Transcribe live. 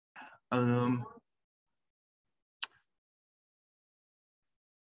Um,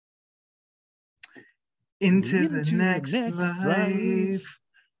 into the next life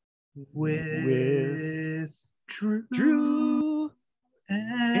with Drew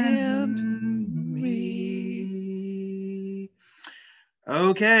and me.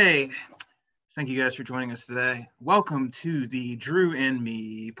 Okay. Thank you guys for joining us today. Welcome to the Drew and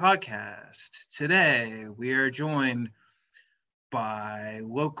Me podcast. Today, we are joined by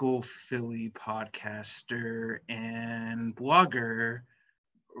local Philly podcaster and blogger,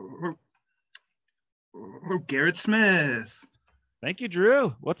 Garrett Smith. Thank you,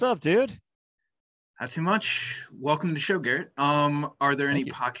 Drew. What's up, dude? Not too much. Welcome to the show, Garrett. Are there any Thank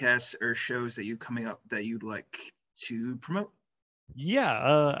you. podcasts or shows that you coming up that you'd like to promote?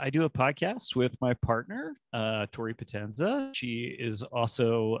 Yeah, I do a podcast with my partner, Tori Potenza. She is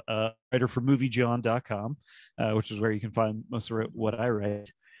also a writer for MovieJohn.com, which is where you can find most of what I write.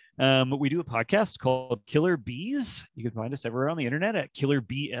 We do a podcast called Killer Bees. You can find us everywhere on the internet at Killer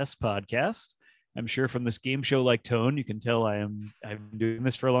BS Podcast. I'm sure from this game show like tone, you can tell I've been doing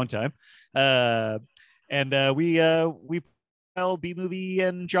this for a long time. We tell B-movie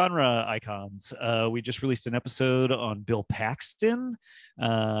and genre icons. We just released an episode on Bill Paxton.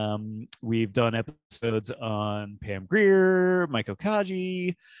 We've done episodes on Pam Grier, Mike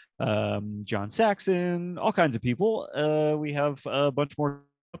Okaji, John Saxon, all kinds of people. We have a bunch more.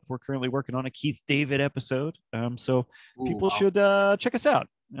 We're currently working on a Keith David episode. So people should check us out.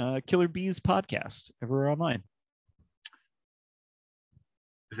 Killer Bees Podcast everywhere online.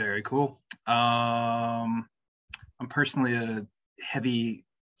 Very cool. I'm personally a heavy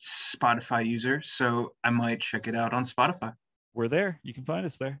Spotify user, so I might check it out on Spotify. We're there. You can find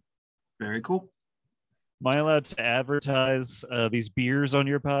us there. Very cool. Am I allowed to advertise these beers on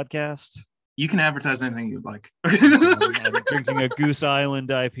your podcast? You can advertise anything you'd like. I'm drinking a Goose Island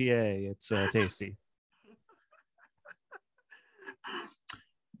IPA. It's tasty.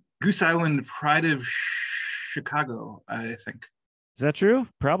 Goose Island, Pride of Chicago, I think. Is that true?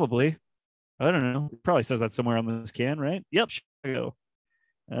 Probably. I don't know. It probably says that somewhere on this can, right? Yep, Chicago.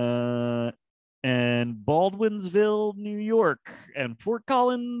 And Baldwinsville, New York, and Fort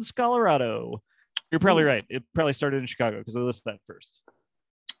Collins, Colorado. You're probably right. It probably started in Chicago because I listed that first.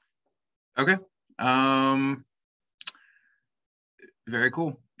 Okay. Very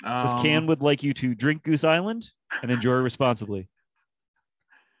cool. This can would like you to drink Goose Island and enjoy responsibly.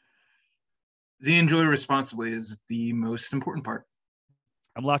 The enjoy responsibly is the most important part.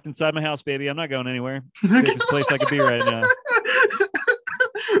 I'm locked inside my house, baby. I'm not going anywhere. Safest place I could be right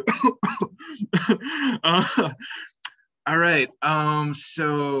now. All right.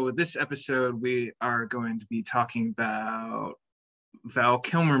 So this episode, we are going to be talking about Val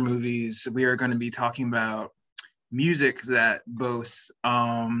Kilmer movies. We are going to be talking about music that both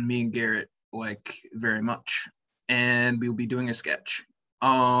me and Garrett like very much. And we will be doing a sketch.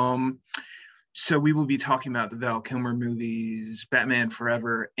 So we will be talking about the Val Kilmer movies, Batman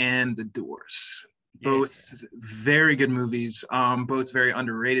Forever, and The Doors. Both very good movies, both very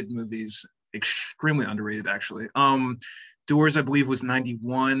underrated movies, extremely underrated, actually. Doors, I believe, was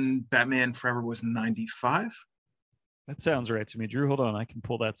 91. Batman Forever was 95. That sounds right to me. Drew, hold on. I can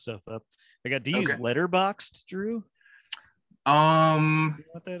pull that stuff up. Do you use Letterboxd, Drew? You know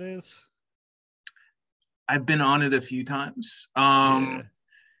what that is? I've been on it a few times.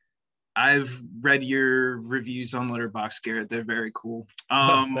 I've read your reviews on Letterboxd, Garrett. They're very cool.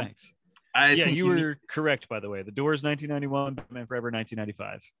 Thanks. I think you were correct, by the way. The Doors, 1991, Batman Forever,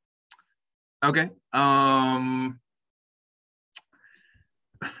 1995. Okay. I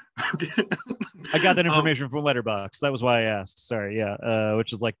got that information from Letterboxd. That was why I asked. Sorry, yeah.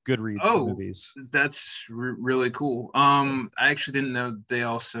 Which is like Goodreads for movies. That's really cool. I actually didn't know they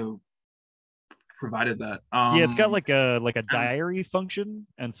also provided that. Yeah, it's got like a diary function,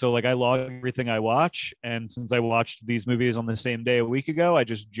 and so like I log everything I watch, and since I watched these movies on the same day a week ago, I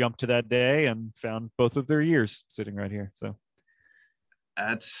just jumped to that day and found both of their years sitting right here. So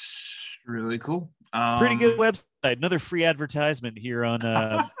that's really cool. Pretty good website. Another free advertisement here on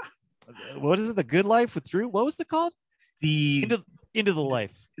what is it? The Good Life with Drew. What was it called? The Into the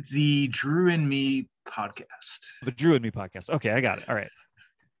Life. The Drew and Me podcast. The Drew and Me podcast. Okay, I got it. All right.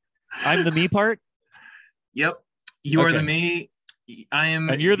 I'm the me part. Yep. You are the me. I am.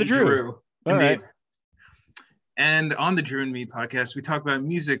 And you're the Drew. All right. And on the Drew and Me podcast, we talk about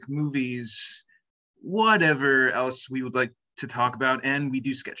music, movies, whatever else we would like to talk about, and we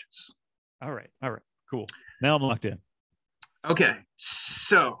do sketches. All right. Cool. Now I'm locked in. Okay.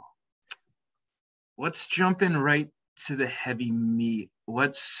 So let's jump in right to the heavy meat.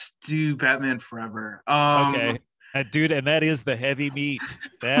 Let's do Batman Forever. Okay. Dude, and that is the heavy meat.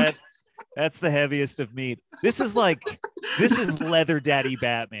 That That's the heaviest of meat. This is leather daddy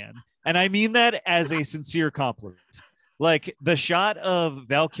Batman. And I mean that as a sincere compliment. Like the shot of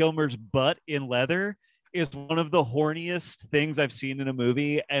Val Kilmer's butt in leather is one of the horniest things I've seen in a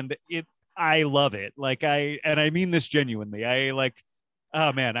movie. And I love it. And I mean this genuinely.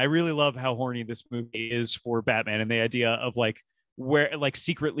 Oh man, I really love how horny this movie is for Batman and the idea of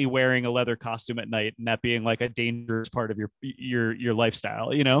secretly wearing a leather costume at night and that being like a dangerous part of your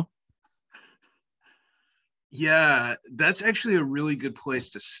lifestyle, you know? Yeah, that's actually a really good place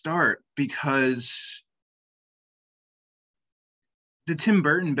to start because the Tim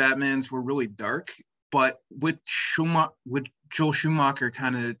Burton Batmans were really dark, but with Joel Schumacher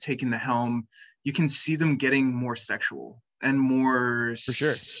kind of taking the helm, you can see them getting more sexual and more For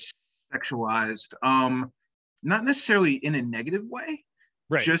sure. sexualized. Not necessarily in a negative way,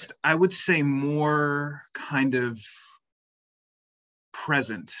 Right. just I would say more kind of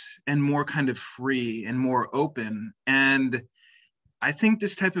present and more kind of free and more open. And I think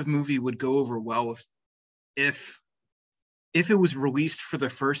this type of movie would go over well if if it was released for the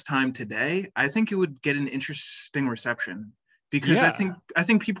first time today. I think it would get an interesting reception because Yeah. I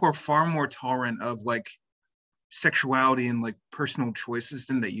think people are far more tolerant of like sexuality and like personal choices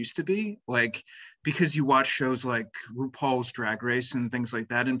than they used to be. Like because you watch shows like RuPaul's Drag Race and things like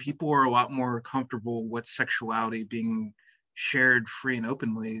that, and people are a lot more comfortable with sexuality being shared free and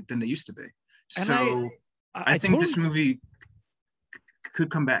openly than they used to be. And So I think totally this movie could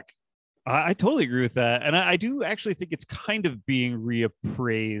come back. I totally agree with that. And I do actually think it's kind of being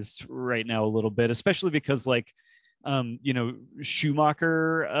reappraised right now a little bit, especially because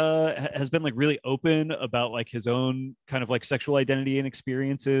Schumacher has been like really open about like his own kind of like sexual identity and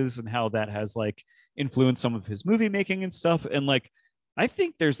experiences and how that has like influenced some of his movie making and stuff. And like, I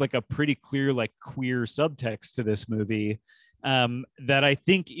think there's like a pretty clear like queer subtext to this movie that I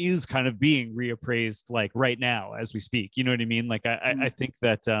think is kind of being reappraised like right now as we speak. You know what I mean? Like I think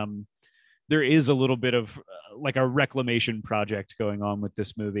that there is a little bit of like a reclamation project going on with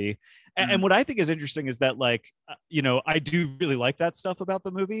this movie. And what I think is interesting is that I do really like that stuff about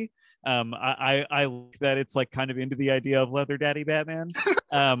the movie. I like that it's like kind of into the idea of leather daddy Batman.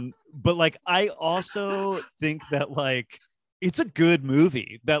 But like, I also think that like, it's a good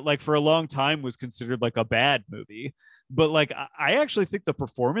movie that like for a long time was considered like a bad movie, but like, I actually think the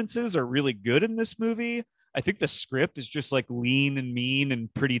performances are really good in this movie. I think the script is just like lean and mean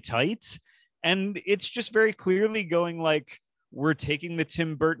and pretty tight. And it's just very clearly going like, we're taking the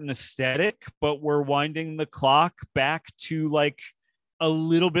Tim Burton aesthetic, but we're winding the clock back to like a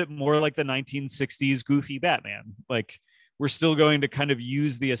little bit more like the 1960s goofy Batman. Like we're still going to kind of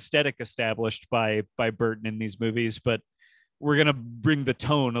use the aesthetic established by Burton in these movies, but we're going to bring the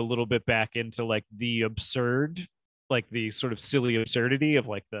tone a little bit back into like the absurd, like the sort of silly absurdity of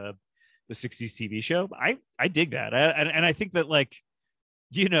like the 60s TV show. I dig that. And I think that like,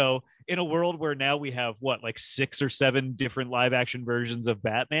 in a world where now we have what, like 6 or 7 different live action versions of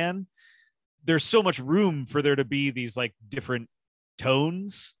Batman, there's so much room for there to be these like different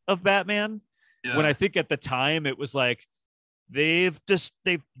tones of Batman. Yeah. When I think at the time it was like, they've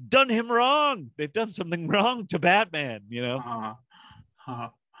done him wrong. They've done something wrong to Batman, Yeah.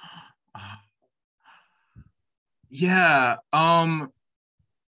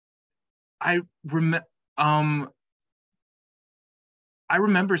 I remember. I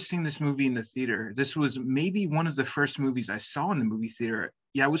remember seeing this movie in the theater. This was maybe one of the first movies I saw in the movie theater.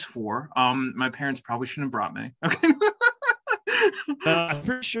 Yeah, I was 4. My parents probably shouldn't have brought me. Okay. I'm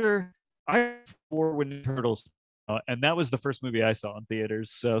pretty sure I 4 when Turtles, and that was the first movie I saw in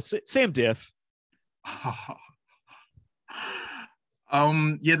theaters. So same diff.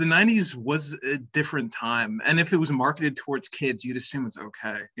 Yeah, the 90s was a different time. And if it was marketed towards kids, you'd assume it's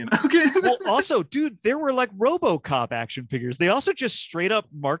okay, Okay. Well, also, dude, there were like RoboCop action figures. They also just straight up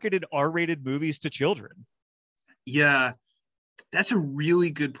marketed R-rated movies to children. Yeah, that's a really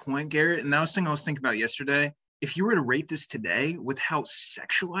good point, Garrett. And that was something I was thinking about yesterday. If you were to rate this today with how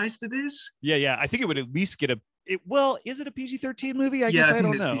sexualized it is. Yeah. I think it would at least get is it a PG-13 movie? I guess I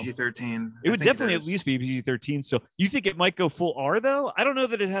think don't know. PG-13. It would definitely at least be PG-13. So you think it might go full R though? I don't know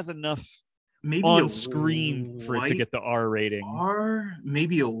that it has enough maybe on screen for it to get the R rating.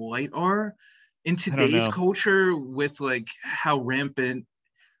 Maybe a light R. In today's culture, with like how rampant,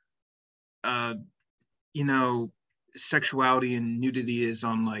 sexuality and nudity is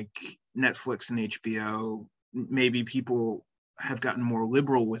on like Netflix and HBO, maybe people have gotten more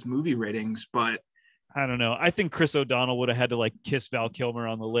liberal with movie ratings, but I don't know. I think Chris O'Donnell would have had to like kiss Val Kilmer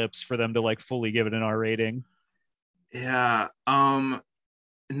on the lips for them to like fully give it an R rating. Yeah. No.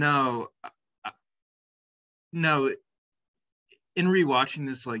 in rewatching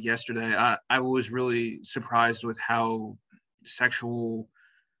this like yesterday, I was really surprised with how sexual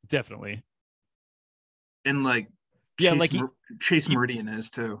Definitely. and like Yeah, Chase like Chase Meridian is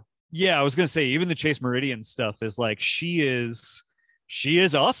too. yeah, I was gonna say even the Chase Meridian stuff is like she is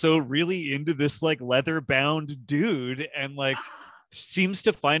also really into this like leather bound dude and like seems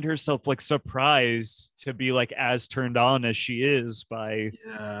to find herself like surprised to be like as turned on as she is by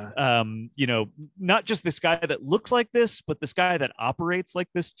Yeah, not just this guy that looks like this but this guy that operates like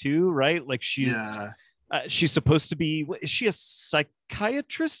this too, right? Like yeah. she's supposed to be, is she a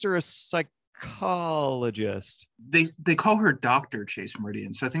psychiatrist or a psychologist? They call her Doctor Chase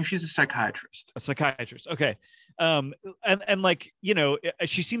Meridian, so I think she's a psychiatrist. A psychiatrist. Okay. And like,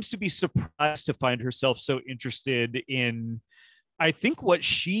 she seems to be surprised to find herself so interested in, I think, what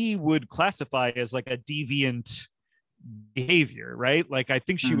she would classify as like a deviant behavior, right? Like, I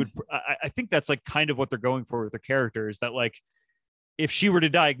think she Mm. would, I think that's like kind of what they're going for with the characters, that like, if she were to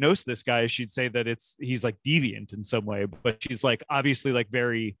diagnose this guy, she'd say that he's like deviant in some way, but she's like obviously like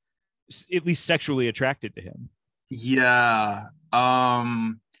very, at least sexually attracted to him. Yeah,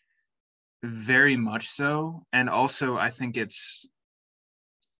 very much so. And also, I think it's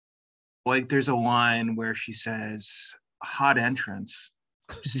like there's a line where she says, "Hot entrance."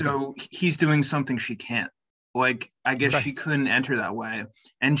 So he's doing something she can't. Like, I guess she Right. couldn't enter that way.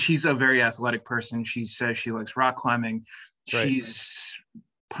 And she's a very athletic person. She says she likes rock climbing. Right. She's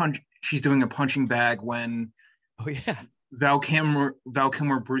doing a punching bag when Oh yeah. Val Kilmer,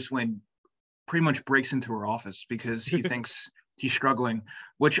 Bruce Wayne pretty much breaks into her office because he thinks he's struggling.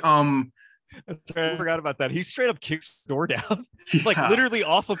 Which That's right. I forgot about that. He straight up kicks the door down, like yeah, literally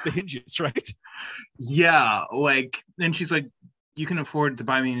off of the hinges, right? yeah, like, and she's like, "You can afford to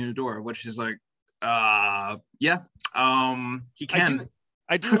buy me a new door," which is like, yeah, he I can. do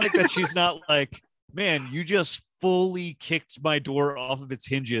I do like that she's not like, man, you just fully kicked my door off of its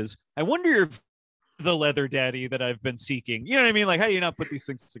hinges. I wonder if the leather daddy that I've been seeking. You know what I mean? Like, how do you not put these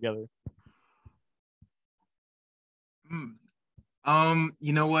things together? Hmm.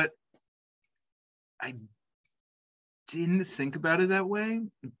 You know what? I didn't think about it that way,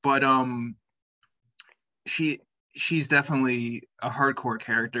 but she she's definitely a hardcore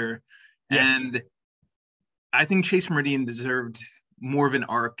character, Yes, and I think Chase Meridian deserved more of an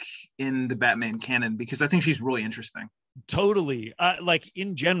arc in the Batman canon because I think she's really interesting. totally. Like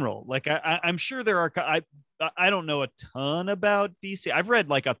in general, like I'm sure there are. I don't know a ton about DC. I've read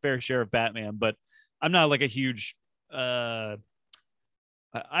like a fair share of Batman, but I'm not like a huge.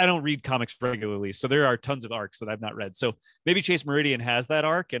 I don't read comics regularly, so there are tons of arcs that I've not read. So maybe Chase Meridian has that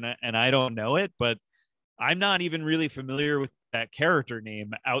arc, and I don't know it, but I'm not even really familiar with that character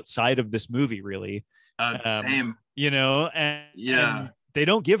name outside of this movie, really. Um, Same. and Yeah, they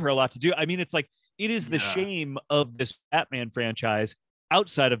don't give her a lot to do. I mean, it's like it is the yeah, shame of this Batman franchise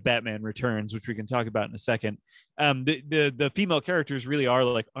outside of Batman Returns, which we can talk about in a second. The female characters really are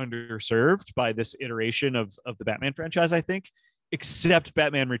like underserved by this iteration of the Batman franchise, I think, except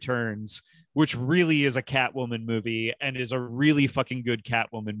Batman Returns, which really is a Catwoman movie and is a really fucking good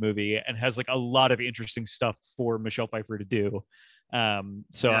Catwoman movie and has like a lot of interesting stuff for Michelle Pfeiffer to do.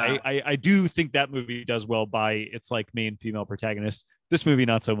 So yeah. I do think that movie does well by its like main female protagonist. This movie,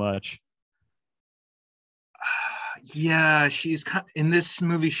 not so much. Yeah, in this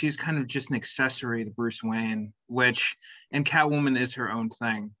movie. She's kind of just an accessory to Bruce Wayne, which and Catwoman is her own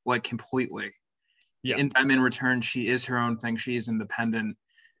thing, like completely. Yeah. In Batman Returns, she is her own thing. She is independent.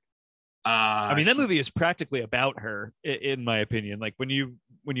 I mean, that She movie is practically about her, in my opinion. Like when you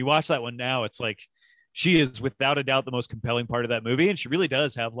watch that one now, it's like she is without a doubt the most compelling part of that movie, and she really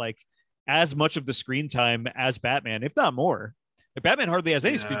does have like as much of the screen time as Batman, if not more. Like, Batman hardly has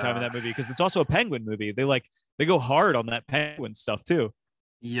any screen time in Yeah, that movie because it's also a Penguin movie. They go hard on that Penguin stuff too.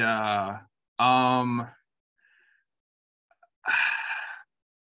 yeah.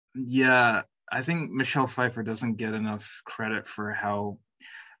 Yeah. I think Michelle Pfeiffer doesn't get enough credit for how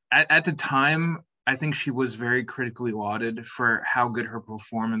at the time, I think she was very critically lauded for how good her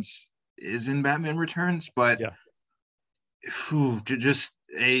performance is in Batman Returns, but Yeah, just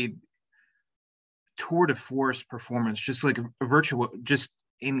a tour de force performance, just like a virtual, just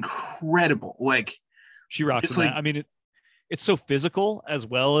incredible. Like, she rocks just in like, that. I mean, it's so physical as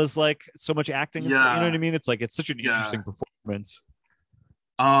well as like so much acting. It's, you know what I yeah, mean? It's like it's such an yeah. interesting performance.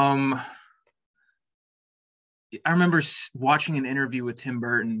 Um, I remember watching an interview with Tim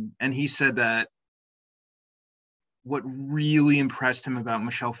Burton, and he said that what really impressed him about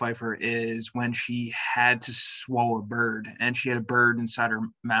Michelle Pfeiffer is when she had to swallow a bird and she had a bird inside her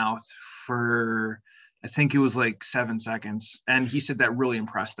mouth for I think it was like 7 seconds. And he said that really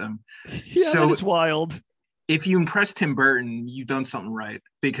impressed him. Yeah, that So is wild. if you impress Tim Burton, you've done something right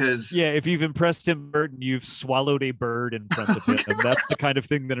because Yeah, if you've impressed Tim Burton, you've swallowed a bird in front of him. That's the kind of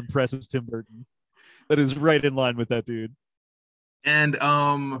thing that impresses Tim Burton. That is right in line with that dude. and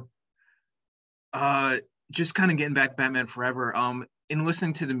uh just kind of getting back Batman Forever, in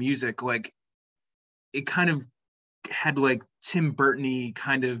listening to the music, like it kind of had like Tim Burton-y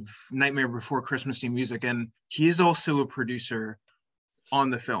kind of Nightmare Before Christmas music, and he is also a producer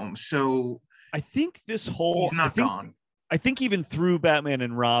on the film, so I think he's not gone. I think even through Batman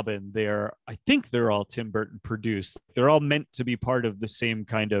and Robin, I think they're all Tim Burton produced. They're all meant to be part of the same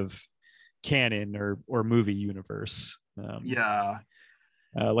kind of canon or movie universe. Yeah.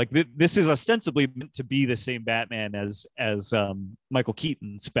 Like this is ostensibly meant to be the same Batman as Michael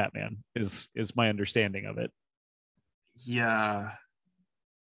Keaton's Batman is my understanding of it. Yeah.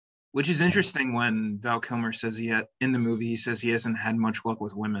 Which is interesting when Val Kilmer says in the movie, he says he hasn't had much luck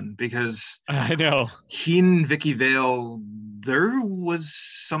with women because I know he and Vicky Vale, there was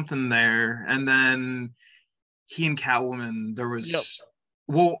something there. And then he and Catwoman, there was, yep.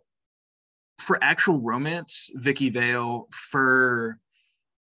 Well, for actual romance, Vicky Vale, for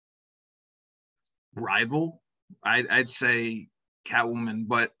rival, I'd say Catwoman,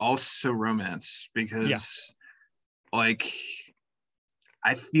 but also romance because like,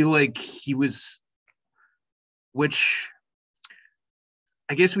 I feel like he was, which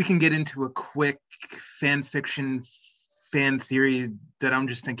I guess we can get into a quick fan fiction fan theory that I'm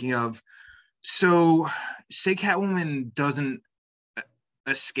just thinking of. So, say Catwoman doesn't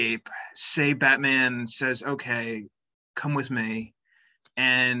escape, say Batman says, okay, come with me,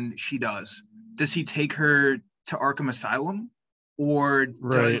 and she does. Does he take her to Arkham Asylum? Or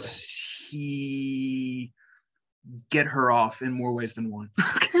does he get her off in more ways than one?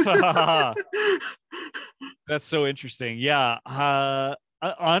 That's so interesting. Yeah.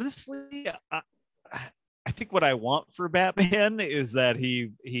 Honestly, I think what I want for Batman is that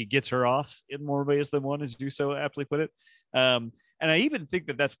he gets her off in more ways than one, as you so aptly put it. And I even think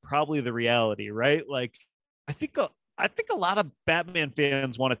that that's probably the reality, right? Like, I think a lot of Batman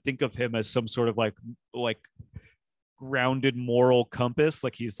fans want to think of him as some sort of like grounded moral compass,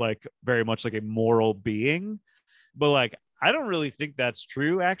 like he's like very much like a moral being. But like, I don't really think that's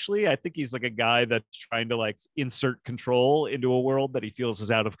true, actually. I think he's like a guy that's trying to like insert control into a world that he feels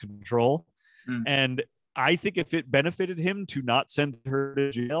is out of control. And I think if it benefited him to not send her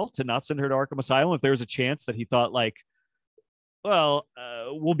to jail, to not send her to Arkham Asylum, if there was a chance that he thought like, well,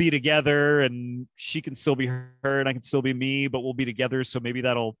 we'll be together and she can still be her and I can still be me, but we'll be together. So maybe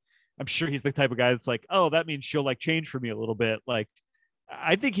I'm sure he's the type of guy that's like, oh, that means she'll like change for me a little bit. Like,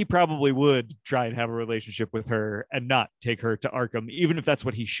 I think he probably would try and have a relationship with her and not take her to Arkham, even if that's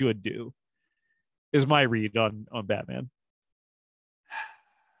what he should do, is my read on Batman.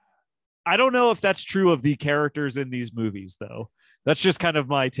 I don't know if that's true of the characters in these movies, though. That's just kind of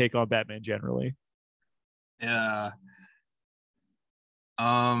my take on Batman generally. Yeah.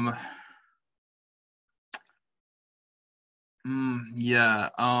 Yeah.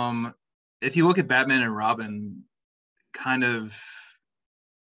 If you look at Batman and Robin, kind of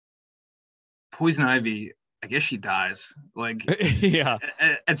Poison Ivy, I guess she dies. Like, yeah,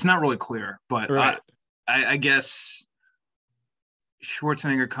 it's not really clear, but right. I guess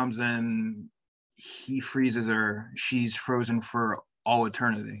Schwarzenegger comes in, he freezes her, she's frozen for all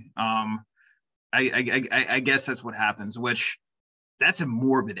eternity. I guess that's what happens, which that's a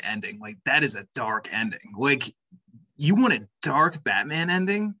morbid ending. Like, that is a dark ending. Like, you want a dark Batman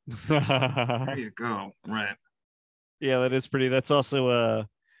ending? There you go. Right. Yeah, that's also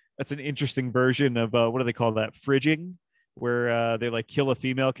that's an interesting version of what do they call that? Fridging, where they like kill a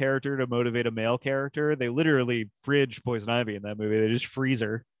female character to motivate a male character. They literally fridge Poison Ivy in that movie. They just freeze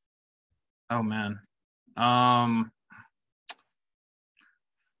her. Oh man. Um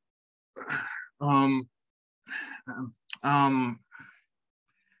um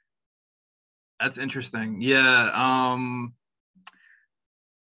that's interesting. Yeah.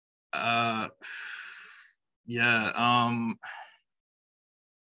 Uh yeah.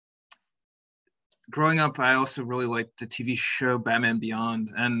 Growing up, I also really liked the TV show Batman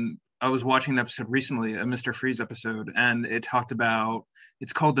Beyond, and I was watching an episode recently, a Mr. Freeze episode, and it talked about,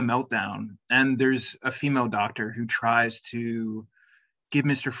 it's called The Meltdown, and there's a female doctor who tries to give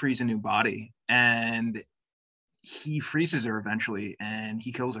Mr. Freeze a new body, and he freezes her eventually, and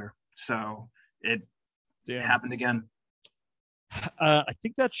he kills her. So it happened again. I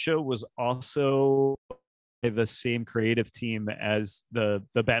think that show was also the same creative team as the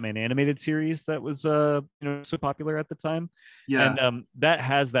Batman animated series that was so popular at the time. Yeah. And that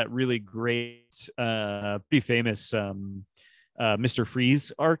has that really great pretty famous Mr.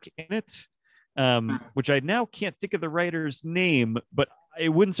 Freeze arc in it. which I now can't think of the writer's name, but it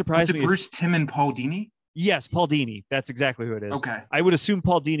wouldn't Was surprise it me if Bruce Timm and Paul Dini? yes, Paul Dini. That's exactly who it is. Okay. I would assume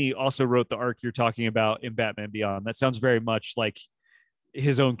Paul Dini also wrote the arc you're talking about in Batman Beyond. That sounds very much like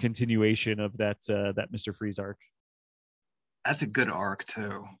his own continuation of that Mr. Freeze arc. That's a good arc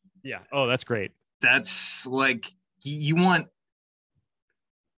too. Yeah. Oh, that's great. That's like you want.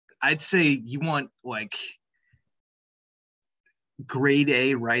 I'd say you want like grade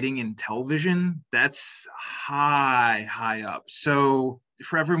A writing in television. That's high up. So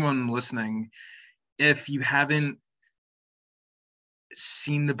for everyone listening, if you haven't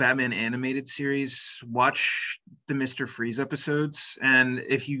seen the Batman animated series, watch the Mr. Freeze episodes. And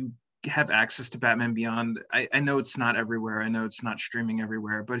if you have access to Batman Beyond, I know it's not everywhere. I know it's not streaming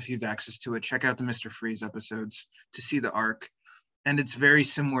everywhere, but if you have access to it, check out the Mr. Freeze episodes to see the arc. And it's very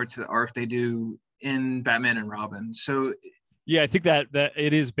similar to the arc they do in Batman and Robin. So yeah, I think that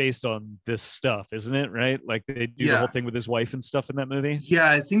it is based on this stuff, isn't it? Right? Like they do the whole thing with his wife and stuff in that movie.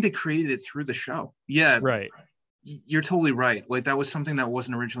 Yeah, I think they created it through the show. Yeah, right. You're totally right. Like that was something that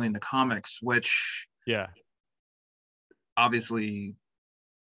wasn't originally in the comics, which obviously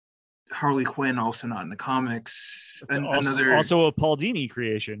Harley Quinn also not in the comics. And also a Paul Dini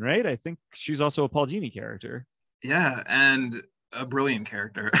creation, right? I think she's also a Paul Dini character. Yeah, and a brilliant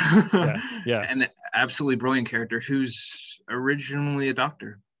character. yeah. An absolutely brilliant character who's originally a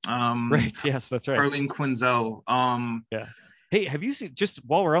doctor. Right. Yes, that's right. Harleen Quinzel. Yeah. Hey, have you seen, just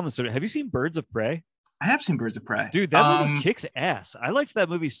while we're on this subject, have you seen Birds of Prey? I have seen Birds of Prey. Dude, that movie kicks ass. I liked that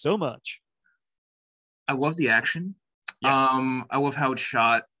movie so much. I love the action. Yeah. I love how it's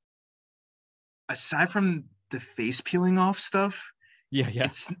shot. Aside from the face peeling off stuff,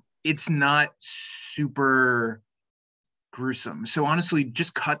 it's not super gruesome. So honestly,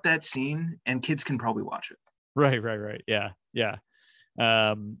 just cut that scene and kids can probably watch it. Right. Yeah.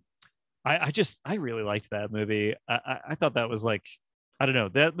 I really liked that movie. I thought that was like, I don't know,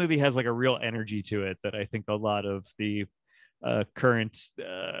 that movie has like a real energy to it that I think a lot of the current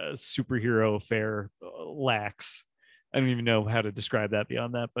superhero fare lacks. I don't even know how to describe that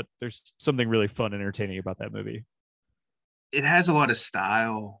beyond that, but there's something really fun and entertaining about that movie. It has a lot of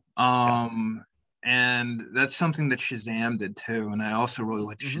style. And that's something that Shazam did too. And I also really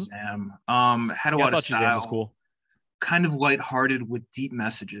liked Shazam. Had a lot of style. Shazam was cool. Kind of lighthearted with deep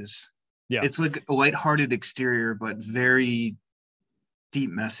messages. Yeah. It's like a lighthearted exterior, but very deep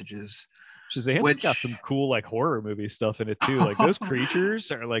messages. Shazam got some cool like horror movie stuff in it too. Like those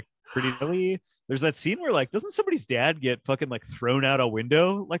creatures are like pretty silly. There's that scene where like, doesn't somebody's dad get fucking like thrown out a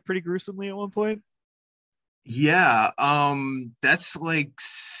window like pretty gruesomely at one point? Yeah, that's like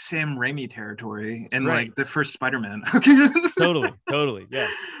Sam Raimi territory and like the first Spider-Man. totally.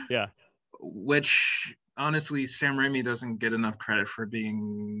 Yes. Yeah. Which honestly, Sam Raimi doesn't get enough credit for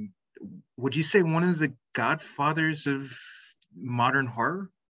being, would you say, one of the godfathers of modern horror?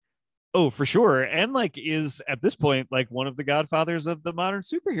 Oh, for sure. And like is at this point like one of the godfathers of the modern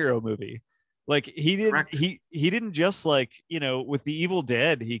superhero movie. Like he didn't just like, you know, with the Evil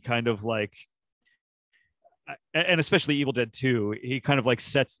Dead, he kind of like, and especially Evil Dead 2, he kind of like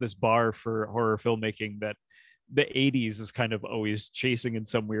sets this bar for horror filmmaking that the 80s is kind of always chasing in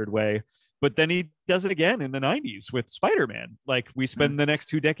some weird way. But then he does it again in the 90s with Spider-Man. Like we spend the next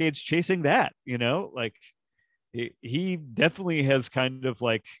 2 decades chasing that, you know, like he definitely has kind of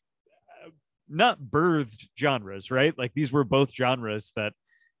like not birthed genres, right? Like these were both genres that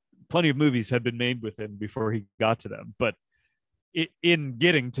plenty of movies had been made with him before he got to them. But in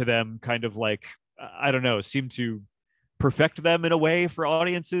getting to them, kind of like, I don't know, seemed to perfect them in a way for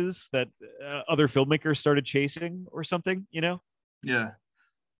audiences that other filmmakers started chasing or something, you know? Yeah.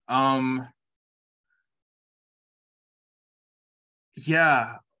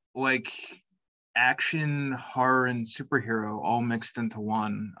 Yeah, like action, horror, and superhero all mixed into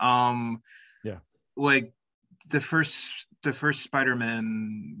one. Like the first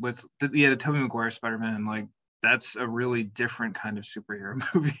Spider-Man with the Tobey Maguire Spider-Man, like that's a really different kind of superhero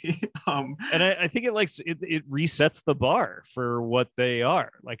movie. And I think it resets the bar for what they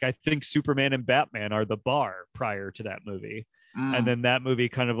are. Like I think Superman and Batman are the bar prior to that movie. And then that movie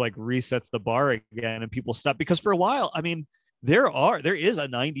kind of like resets the bar again and people stop, because for a while, I mean, there is a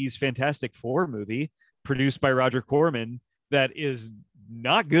 90s Fantastic Four movie produced by Roger Corman that is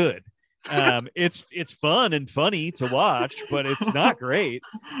not good. It's fun and funny to watch, but it's not great.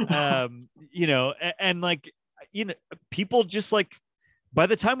 You know, and like, you know, people just like, by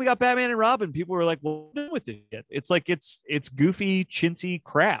the time we got Batman and Robin, people were like, well, what are we doing with this shit? It's like it's goofy, chintzy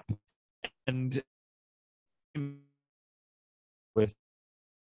crap. And with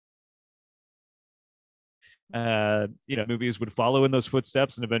movies would follow in those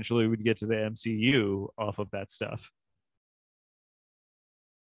footsteps, and eventually we'd get to the MCU off of that stuff.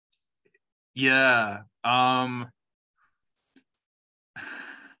 Yeah.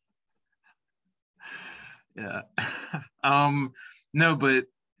 Yeah. No, but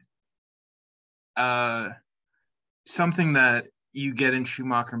uh something that you get in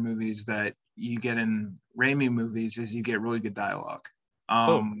Schumacher movies that you get in Raimi movies is you get really good dialogue.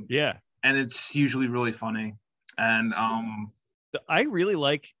 Oh Um yeah, and it's usually really funny. And I really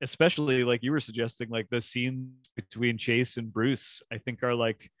like, especially like you were suggesting, like the scenes between Chase and Bruce. I think are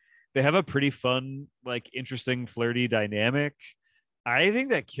like they have a pretty fun, like interesting, flirty dynamic. I think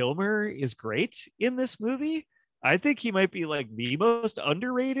that Kilmer is great in this movie. I think he might be like the most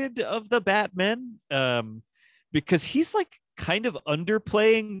underrated of the Batmen, because he's like kind of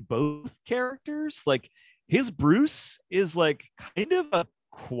underplaying both characters. Like his Bruce is like kind of a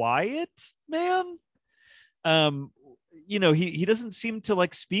quiet man. Um, he doesn't seem to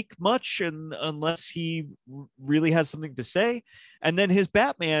like speak much, and unless he really has something to say. And then his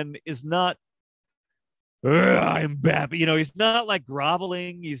Batman is not I'm Batman. He's not like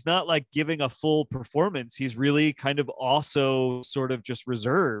groveling. He's not like giving a full performance. He's really kind of also sort of just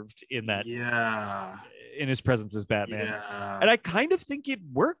reserved yeah. in his presence as Batman. Yeah. And I kind of think it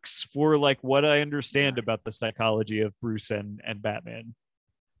works for like what I understand Yeah. about the psychology of Bruce and Batman.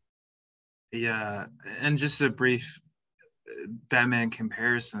 Yeah. And just a brief Batman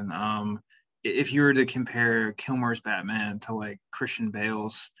comparison. If you were to compare Kilmer's Batman to like Christian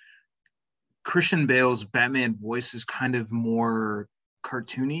Bale's Batman voice is kind of more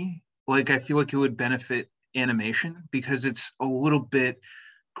cartoony. Like I feel like it would benefit animation because it's a little bit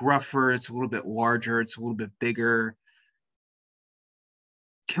gruffer, it's a little bit larger, it's a little bit bigger.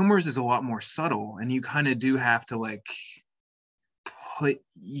 Kilmer's is a lot more subtle, and you kind of do have to like put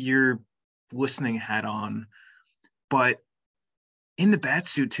your listening hat on. But in the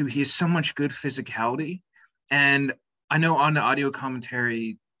Batsuit too, he has so much good physicality. And I know on the audio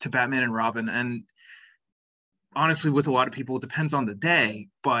commentary to Batman and Robin, and honestly, with a lot of people, it depends on the day,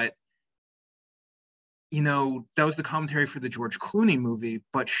 but that was the commentary for the George Clooney movie,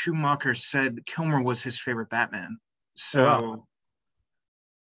 but Schumacher said Kilmer was his favorite Batman. Oh wow. So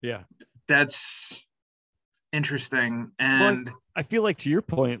Yeah. that's interesting. Well, And I feel like to your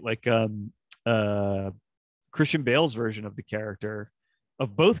point, like uh Christian Bale's version of the character,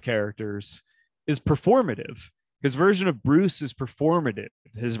 of both characters, is performative. His version of Bruce is performative.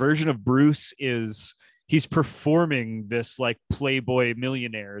 His version of Bruce is he's performing this like playboy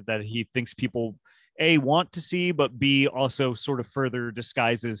millionaire that he thinks people A want to see, but B also sort of further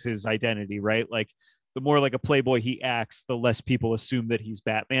disguises his identity, right? Like the more like a playboy he acts, the less people assume that he's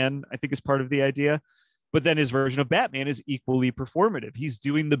Batman, I think is part of the idea. But then his version of Batman is equally performative. He's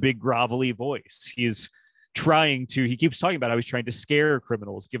doing the big grovelly voice. He keeps talking about how he's trying to scare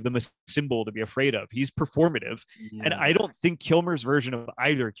criminals, give them a symbol to be afraid of. He's performative. And I yeah, don't think Kilmer's version of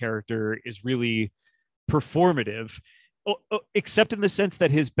either character is really performative, except in the sense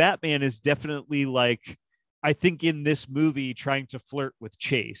that his Batman is definitely like, I think in this movie, trying to flirt with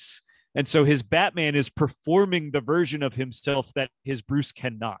Chase. And so his Batman is performing the version of himself that his Bruce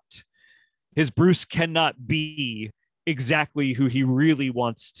cannot. His Bruce cannot be exactly who he really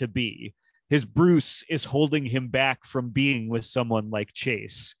wants to be. His Bruce is holding him back from being with someone like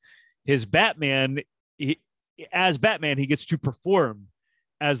Chase. His Batman, as Batman, he gets to perform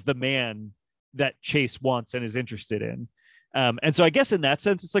as the man that Chase wants and is interested in. And so I guess in that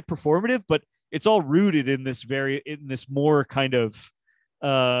sense, it's like performative, but it's all rooted in this more kind of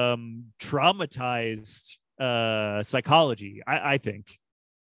traumatized psychology, I think.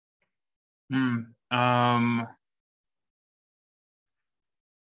 Hmm.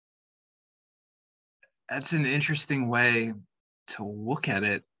 That's an interesting way to look at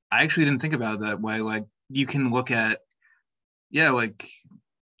it. I actually didn't think about it that way. Like you can look at, yeah, like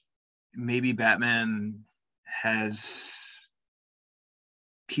maybe Batman has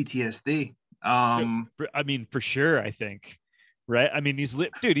PTSD. I mean, for sure, I think, right? I mean,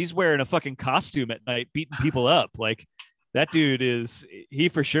 he's wearing a fucking costume at night, beating people up. Like that dude he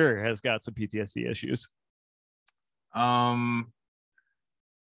for sure has got some PTSD issues. um,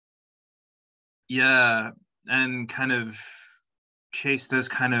 yeah, and kind of Chase does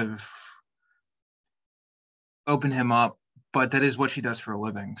kind of open him up, but that is what she does for a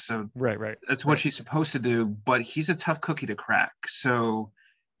living. So Right, right, that's what right. she's supposed to do. But he's a tough cookie to crack. So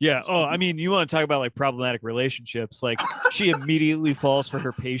Yeah. Oh, I mean, you want to talk about like problematic relationships? Like she immediately falls for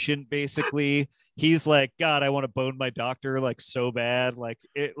her patient. Basically, he's like, God, I want to bone my doctor like so bad.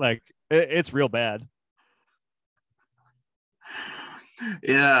 It's real bad.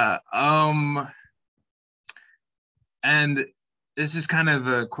 yeah, And this is kind of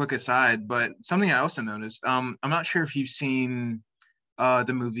a quick aside, but something I also noticed. I'm not sure if you've seen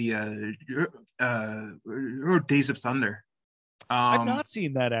the movie or Days of Thunder. I've not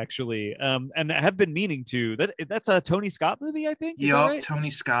seen that actually, and I have been meaning to. That's a Tony Scott movie, I think. Is that Yup, right? Tony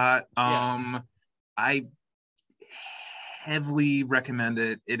Scott. Yeah, I heavily recommend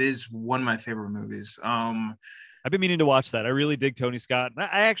it. It is one of my favorite movies. I've been meaning to watch that. I really dig Tony Scott.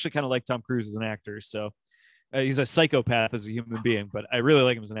 I actually kind of like Tom Cruise as an actor. So he's a psychopath as a human being, but I really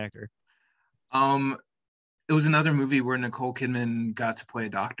like him as an actor. um, it was another movie where Nicole Kidman got to play a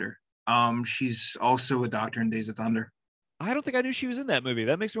doctor. She's also a doctor in Days of Thunder. I don't think I knew she was in that movie.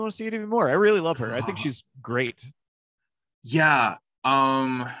 That makes me want to see it even more. I really love her. I think she's great. Yeah.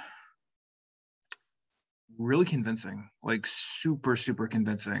 Really convincing, like super, super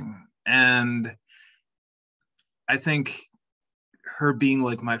convincing. And I think her being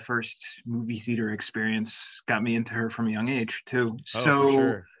like my first movie theater experience got me into her from a young age too. Oh, for So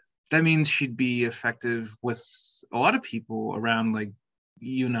sure. that means she'd be effective with a lot of people around like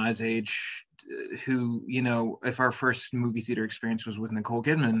you and I's age who, if our first movie theater experience was with Nicole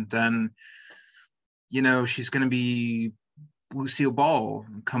Kidman, then, she's going to be Lucille Ball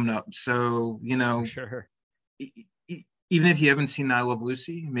coming up. So, For sure. even if you haven't seen I Love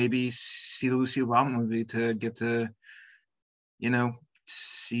Lucy, maybe see the Lucille Ball movie to get to,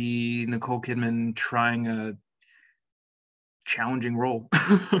 see Nicole Kidman trying a challenging role.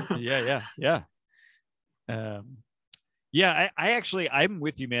 Yeah. Um, yeah, I actually I'm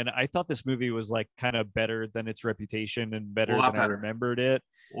with you, man. I thought this movie was like kind of better than its reputation and A better lot than I better. remembered it.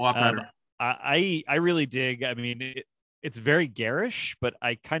 A lot Um, better. I really dig. I mean, it's very garish, but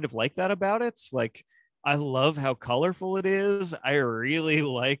I kind of like that about it. Like, I love how colorful it is. I really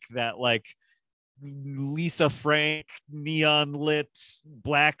like that, like Lisa Frank neon lit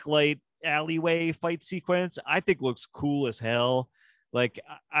black light alleyway fight sequence. I think looks cool as hell. Like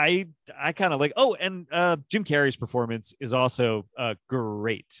I kind of like. Oh, and Jim Carrey's performance is also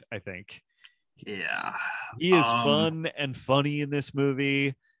great. I think Yeah. he is fun and funny in this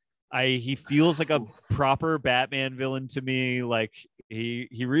movie. He feels like a proper Batman villain to me. Like he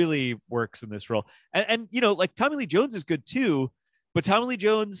really works in this role. And like Tommy Lee Jones is good too, but Tommy Lee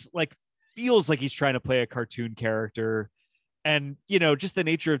Jones like feels like he's trying to play a cartoon character. And just the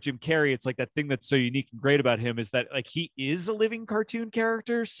nature of Jim Carrey, it's like that thing that's so unique and great about him is that like he is a living cartoon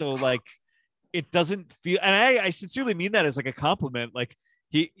character. So like it doesn't feel, and I sincerely mean that as like a compliment. Like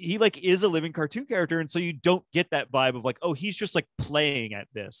he like is a living cartoon character, and so you don't get that vibe of like, oh, he's just like playing at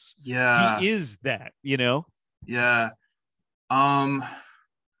this. Yeah. He is that. Yeah. Um,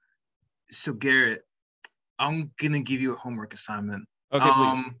 so Garrett, I'm gonna give you a homework assignment. Okay,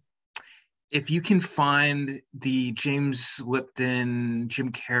 please. Um, if you can find the James Lipton,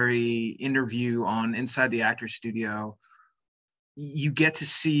 Jim Carrey interview on Inside the Actor Studio, you get to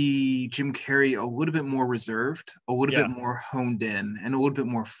see Jim Carrey a little bit more reserved, a little bit Yeah, more honed in, and a little bit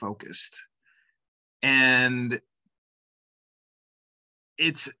more focused. And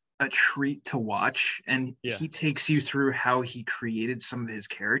it's a treat to watch. And yeah, he takes you through how he created some of his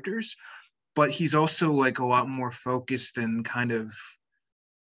characters, but he's also like a lot more focused and kind of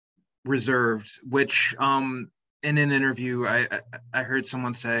reserved, which in an interview I heard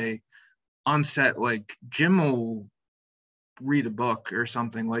someone say on set, like Jim will read a book or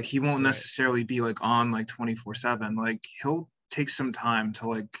something. Like he won't right. necessarily be like on like 24/7. Like he'll take some time to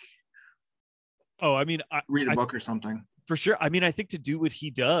like Oh, I mean, read a I book or something. for sure. I mean, I think to do what he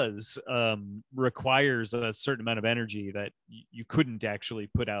does requires a certain amount of energy that you couldn't actually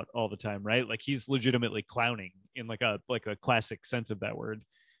put out all the time, right? Like he's legitimately clowning in like a classic sense of that word.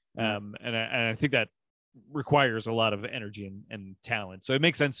 Yeah. And I think that requires a lot of energy and talent. So it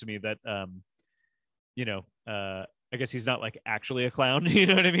makes sense to me that I guess he's not like actually a clown. You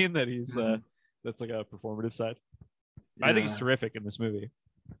know what I mean? That he's Mm, that's like a performative side. I think he's yeah. terrific in this movie.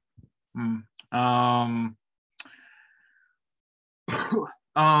 Mm. Um,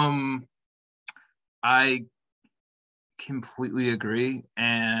 I completely agree,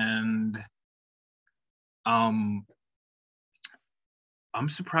 and um, I'm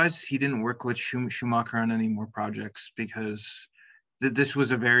surprised he didn't work with Schumacher on any more projects because this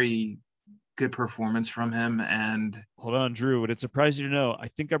was a very good performance from him. And Hold on, Drew. Would it surprise you to know? I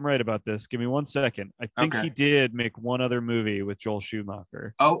think I'm right about this. Give me 1 second. I think okay. he did make one other movie with Joel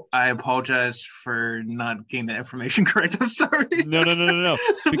Schumacher. Oh, I apologize for not getting that information correct. I'm sorry. No.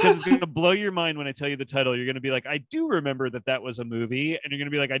 Because it's going to blow your mind when I tell you the title. You're going to be like, I do remember that was a movie. And you're going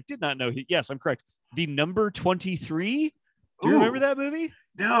to be like, I did not know. Yes, I'm correct. The Number 23. Do you remember Ooh, that movie?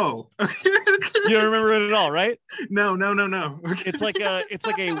 No. You don't remember it at all, right? No. Okay. It's like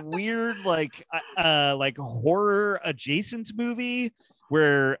a weird like horror adjacent movie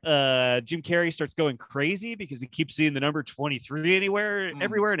where Jim Carrey starts going crazy because he keeps seeing the number 23 everywhere,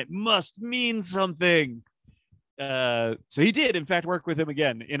 and it must mean something. So he did in fact work with him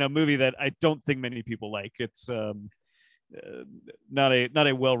again in a movie that I don't think many people like. It's not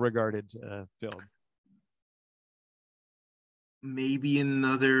a well regarded film. Maybe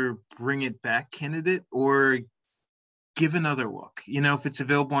another Bring It Back candidate, or give another look. If it's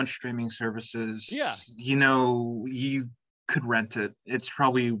available on streaming services, Yeah. You could rent it. It's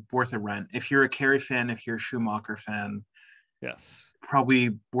probably worth a rent. If you're a Carrey fan, if you're a Schumacher fan, Yes.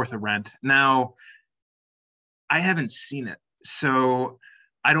 probably worth a rent. Now, I haven't seen it, so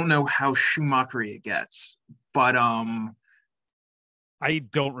I don't know how Schumacher it gets, but I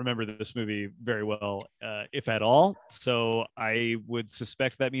don't remember this movie very well, if at all. So I would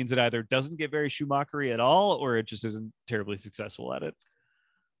suspect that means it either doesn't get very Schumachery at all, or it just isn't terribly successful at it.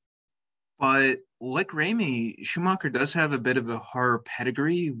 But like Raimi, Schumacher does have a bit of a horror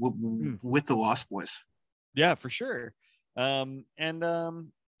pedigree with the Lost Boys. Yeah, for sure. Oh,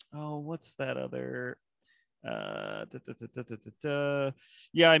 what's that other? Yeah,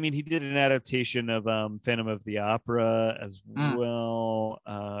 I mean, he did an adaptation of Phantom of the Opera as well.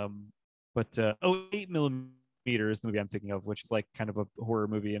 But 8mm is the movie I'm thinking of, which is like kind of a horror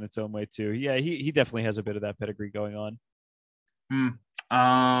movie in its own way too. Yeah, he definitely has a bit of that pedigree going on.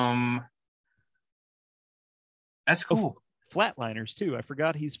 That's cool. Oh, Flatliners too. I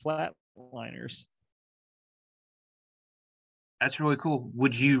forgot he's Flatliners. That's really cool.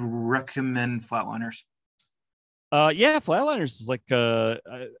 Would you recommend Flatliners? Yeah, Flatliners is like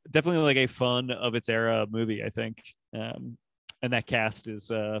definitely like a fun of its era movie, I think. And that cast is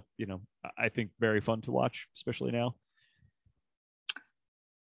I think very fun to watch, especially now.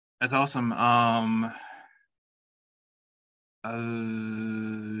 That's awesome.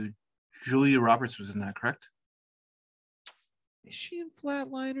 Julia Roberts was in that, correct? Is she in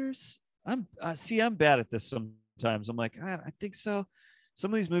Flatliners? I'm bad at this sometimes. I'm like, I think so.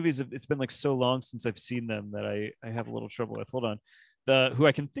 Some of these movies, it's been like so long since I've seen them that I have a little trouble with. Hold on. Who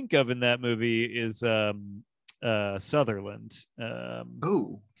I can think of in that movie is Sutherland.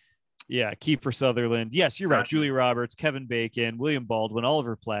 Oh. Yeah, Kiefer Sutherland. Yes, you're right. Gotcha. Julia Roberts, Kevin Bacon, William Baldwin,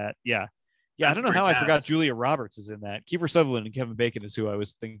 Oliver Platt. Yeah. Yeah, That's I don't know how I cast. forgot Julia Roberts is in that. Kiefer Sutherland and Kevin Bacon is who I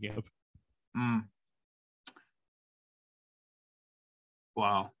was thinking of.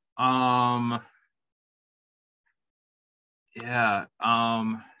 Wow. Yeah.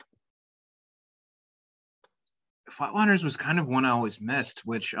 Flatliners was kind of one I always missed,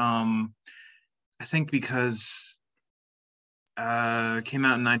 which I think because came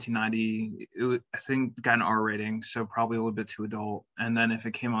out in 1990, I think got an R rating, so probably a little bit too adult. And then if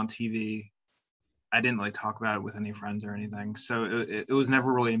it came on TV, I didn't like talk about it with any friends or anything. So it was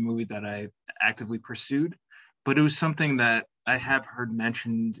never really a movie that I actively pursued, but it was something that I have heard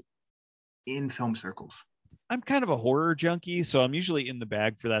mentioned in film circles. I'm kind of a horror junkie, so I'm usually in the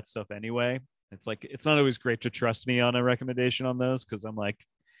bag for that stuff anyway. It's like it's not always great to trust me on a recommendation on those because I'm like,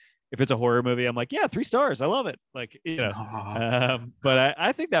 if it's a horror movie, I'm like, yeah, 3 stars, I love it. Like but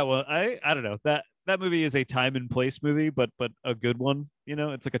I think that one, I don't know, that movie is a time and place movie, but a good one.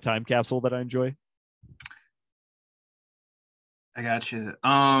 It's like a time capsule that I enjoy. I got you.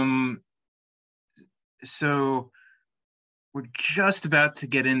 So we're just about to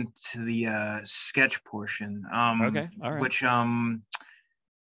get into the sketch portion. Okay, all right. Which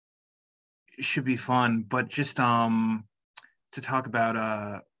should be fun, but just to talk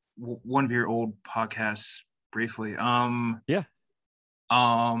about one of your old podcasts briefly. Yeah.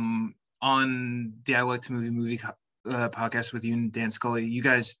 On the I Like to Movie podcast with you and Dan Scully, you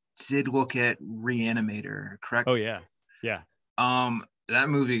guys did look at Reanimator, correct? Oh yeah, yeah. That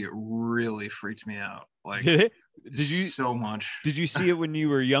movie really freaked me out. Like, did it? Did you so much? Did you see it when you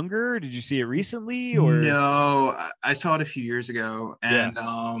were younger? Did you see it recently? Or no? I saw it a few years ago, and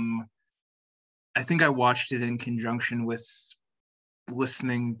I think I watched it in conjunction with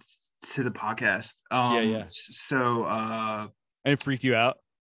listening to the podcast. Yeah. So and it freaked you out?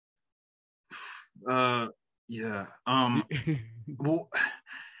 Yeah. Well,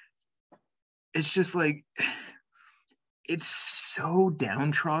 it's just like it's so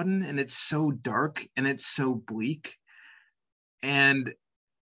downtrodden and it's so dark and it's so bleak, and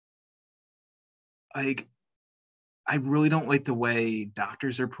like I really don't like the way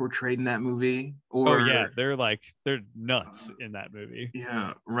doctors are portrayed in that movie. Or yeah, they're nuts in that movie.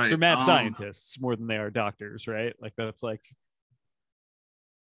 Yeah, right. They're mad scientists more than they are doctors, right? Like that's like.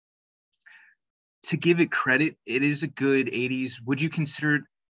 to give it credit, it is a good 80s. Would you consider it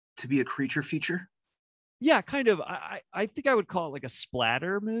to be a creature feature? Yeah, kind of. I think I would call it like a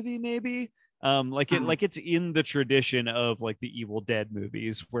splatter movie, maybe. Mm, Like it's in the tradition of like the Evil Dead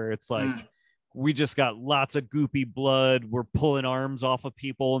movies, where it's like mm. we just got lots of goopy blood. We're pulling arms off of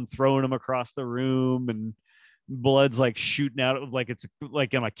people and throwing them across the room, and blood's like shooting out of like it's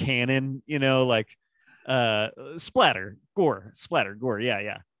like in a cannon, like uh splatter, gore. Yeah,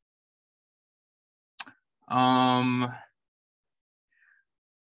 yeah. Um,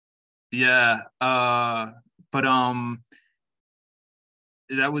 yeah. But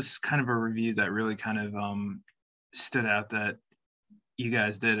that was kind of a review that really kind of stood out that you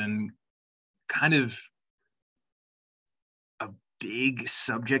guys did, and kind of a big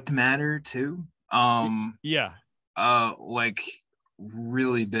subject matter too. Yeah. Like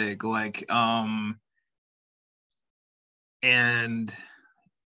really big, like and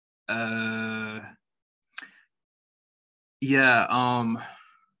uh yeah,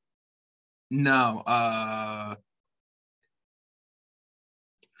 no,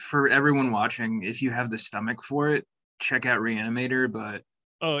 for everyone watching, if you have the stomach for it, check out Reanimator, but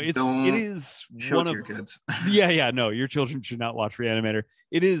Oh, it don't is show it one to of your kids. yeah, yeah, no, your children should not watch Reanimator.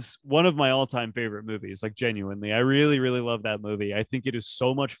 It is one of my all-time favorite movies, like genuinely. I really, really love that movie. I think it is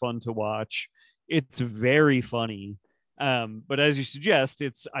so much fun to watch. It's very funny. But as you suggest,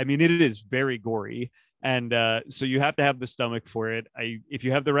 I mean, it is very gory. And so you have to have the stomach for it. If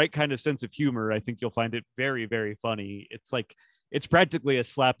you have the right kind of sense of humor, I think you'll find it very, very funny. It's practically a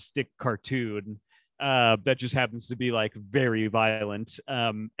slapstick cartoon that just happens to be like very violent,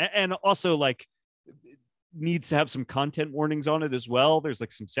 and also like needs to have some content warnings on it as well. There's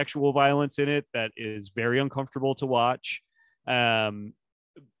like some sexual violence in it that is very uncomfortable to watch. Um,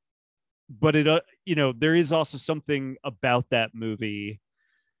 but there is also something about that movie.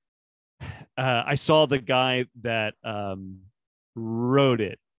 I saw the guy that wrote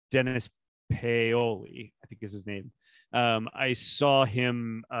it, Dennis Paoli, I think is his name. I saw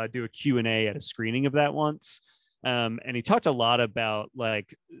him do a Q&A at a screening of that once. And he talked a lot about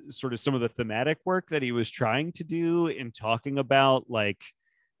like sort of some of the thematic work that he was trying to do in talking about like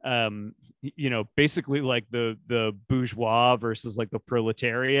basically like the bourgeois versus like the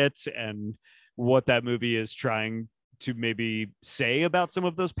proletariat, and what that movie is trying to maybe say about some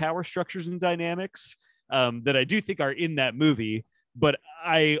of those power structures and dynamics that I do think are in that movie. But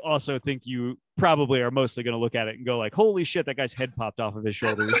I also think you probably are mostly going to look at it and go like, holy shit, that guy's head popped off of his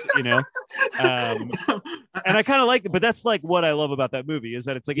shoulders. And I kind of like it, but that's like what I love about that movie is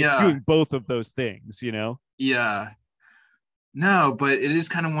that it's like it's Yeah, doing both of those things. yeah. No, but it is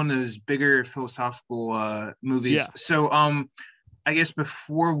kind of one of those bigger philosophical movies. Yeah. So I guess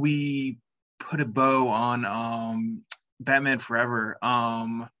before we put a bow on Batman Forever,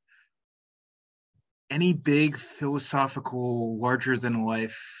 any big philosophical, larger than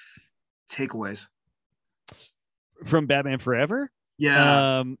life takeaways? From Batman Forever.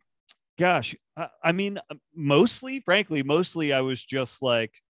 Yeah. Um, Gosh, I mean, mostly, I was just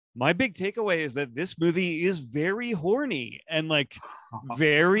like, my big takeaway is that this movie is very horny and like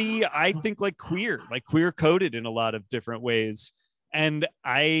very, I think, like queer coded in a lot of different ways. And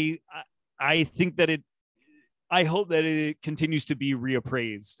I think that I hope that it continues to be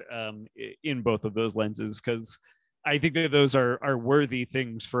reappraised in both of those lenses, because I think that those are worthy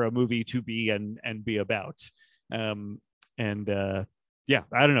things for a movie to be and be about. Um, and Yeah,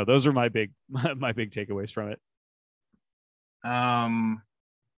 I don't know. Those are my big my big takeaways from it. Um,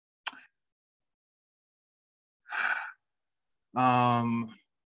 um,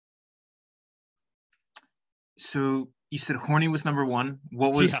 so you said horny was number one. What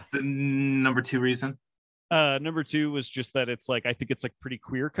Yeah. was the number two reason? Number two was just that it's like I think it's like pretty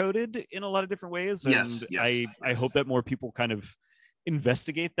queer coded in a lot of different ways, Yes, and yes, I yes. hope that more people kind of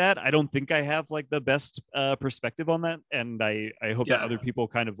investigate that. I don't think I have like the best perspective on that, and I hope that Yeah. other people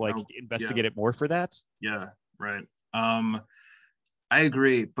kind of like Oh, yeah, investigate it more for that. yeah, right. I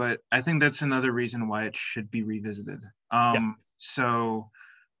agree, but I think that's another reason why it should be revisited. Yeah. So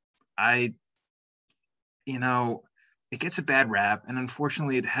I, you know, it gets a bad rap, and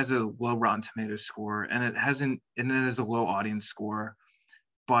unfortunately, it has a low Rotten Tomatoes score, and it has a low audience score.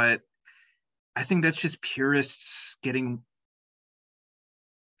 But I think that's just purists getting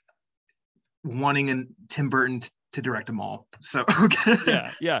wanting Tim Burton to direct them all. So okay.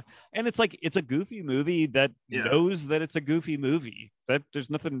 Yeah, yeah. And it's like it's a goofy movie that Yeah, knows that it's a goofy movie. That there's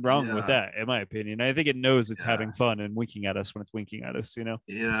nothing wrong with yeah, that, in my opinion. I think it knows it's yeah, having fun and winking at us when it's winking at us.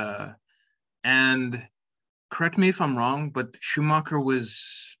 yeah. And correct me if I'm wrong, but Schumacher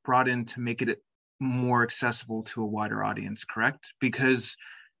was brought in to make it more accessible to a wider audience, correct? Because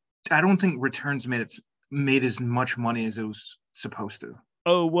I don't think Returns made as much money as it was supposed to.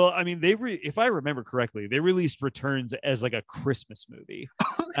 Oh well, I mean, if I remember correctly, they released Returns as like a Christmas movie,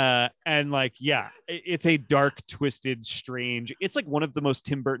 and like yeah, it's a dark, twisted, strange. It's like one of the most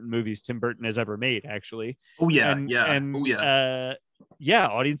Tim Burton movies Tim Burton has ever made, actually. Oh yeah, And yeah, oh and yeah. yeah,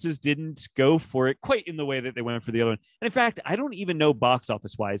 audiences didn't go for it quite in the way that they went for the other one. And in fact, I don't even know box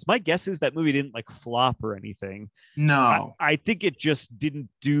office wise. My guess is that movie didn't like flop or anything. No. I think it just didn't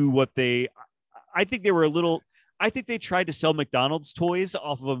do what they. I think they were a little. I think they tried to sell McDonald's toys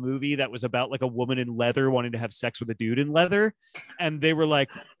off of a movie that was about like a woman in leather wanting to have sex with a dude in leather. And they were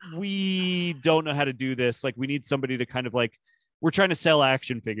like, we don't know how to do this. Like, we need somebody to kind of like, we're trying to sell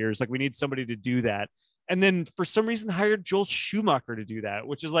action figures. Like, we need somebody to do that. And then for some reason, hired Joel Schumacher to do that,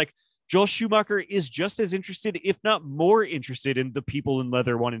 which is like, Joel Schumacher is just as interested, if not more interested, in the people in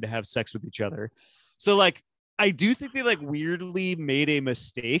leather wanting to have sex with each other. So, like, I do think they like weirdly made a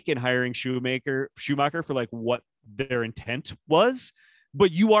mistake in hiring Schumacher for like what their intent was. But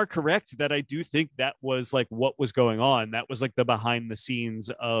you are correct that I do think that was like what was going on. That was like the behind the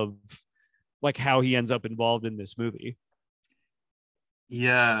scenes of like how he ends up involved in this movie.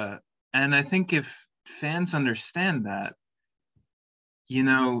 Yeah. And I think if fans understand that,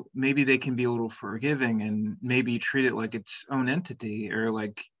 maybe they can be a little forgiving and maybe treat it like its own entity, or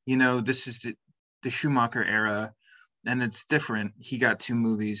like, this is the Schumacher era and it's different. He got two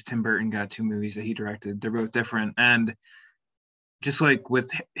movies. Tim Burton got two movies that he directed. They're both different. And just like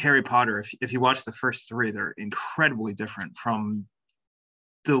with Harry Potter, if you watch the first three, they're incredibly different from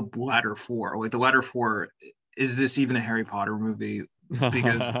the latter four. Like the latter four, is this even a Harry Potter movie?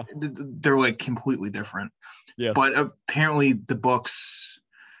 Because they're like completely different. Yes. But apparently the books,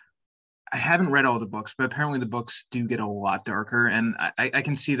 I haven't read all the books, but apparently the books do get a lot darker. And I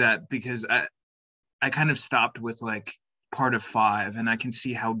can see that because I kind of stopped with like part of 5, and I can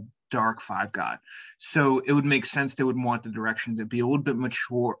see how dark 5 got. So it would make sense they would want the direction to be a little bit more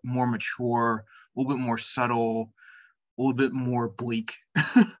mature, a little bit more subtle, a little bit more bleak.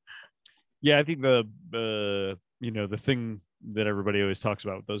 Yeah, I think the thing that everybody always talks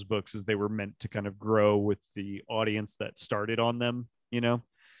about with those books is they were meant to kind of grow with the audience that started on them,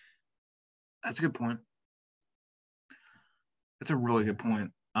 That's a good point. That's a really good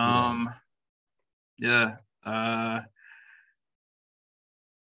point. Yeah.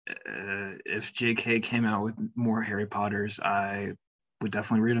 If JK came out with more Harry Potters, I would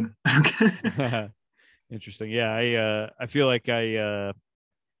definitely read them. Okay. Interesting. Yeah, I feel like I'm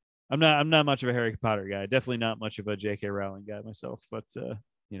not much of a Harry Potter guy. Definitely not much of a J.K. Rowling guy myself. But to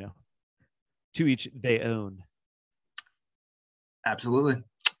each they own. Absolutely.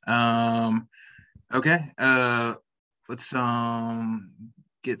 Okay. Let's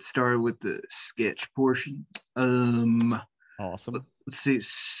get started with the sketch portion. Awesome. Let's see.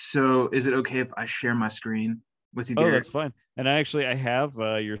 So, is it okay if I share my screen with you, Garrett? Oh, that's fine. And I have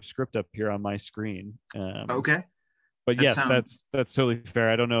your script up here on my screen. Okay. But yes, that's totally fair.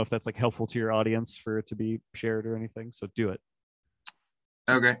 I don't know if that's like helpful to your audience for it to be shared or anything. So do it.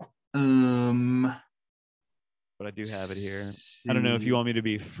 Okay. But I do have it here. I don't know if you want me to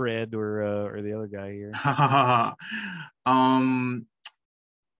be Fred or the other guy here.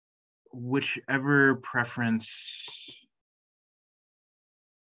 Whichever preference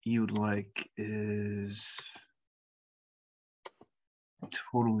you'd like is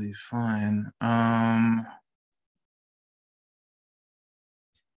totally fine.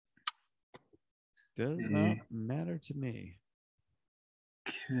 Does not matter to me.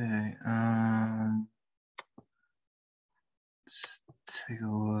 Okay. Let's take a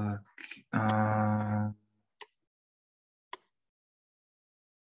look.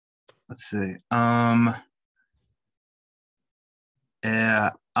 Let's see. Yeah.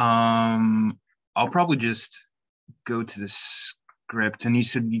 I'll probably just go to the script. And you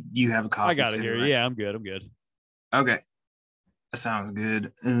said you have a copy. I got it too, here. right? Yeah, I'm good. I'm good. Okay. That sounds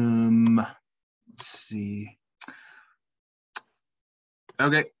good. Let's see.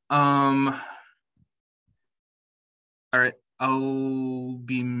 Okay. All right. I'll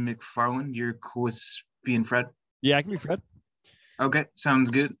be McFarland. You're cool with being Fred? Yeah, I can be Fred. Okay, sounds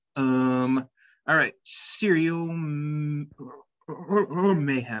good. All right. Cereal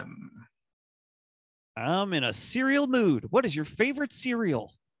mayhem. I'm in a cereal mood. What is your favorite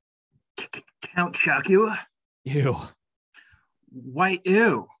cereal? Count Chocula. Ew. Why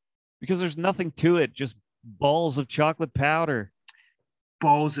ew? Because there's nothing to it, just balls of chocolate powder.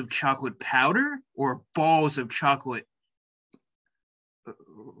 Balls of chocolate powder or balls of chocolate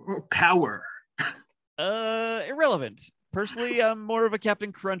power? Irrelevant. Personally, I'm more of a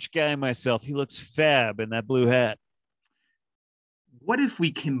Captain Crunch guy myself. He looks fab in that blue hat. What if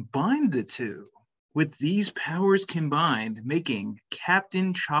we combine the two? With these powers combined, making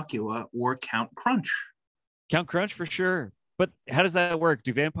Captain Chocula or Count Crunch. Count Crunch for sure. But how does that work?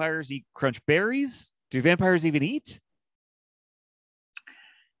 Do vampires eat crunch berries? Do vampires even eat?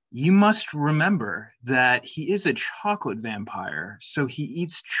 You must remember that he is a chocolate vampire, so he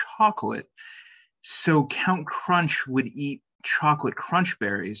eats chocolate. So Count Crunch would eat chocolate crunch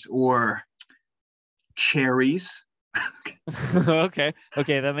berries or cherries. Okay.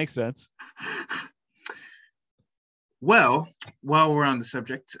 Okay, that makes sense. Well, while we're on the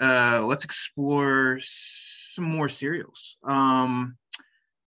subject, let's explore some more cereals.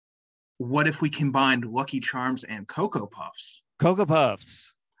 What if we combined Lucky Charms and Cocoa Puffs? Cocoa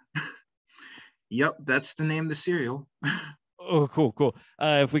Puffs. Yep, that's the name of the cereal. Oh, cool, cool.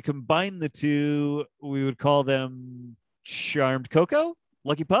 If we combine the two, we would call them Charmed Cocoa,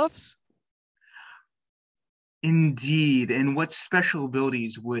 Lucky Puffs. Indeed. And what special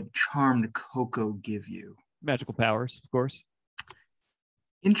abilities would Charmed Cocoa give you? Magical powers, of course.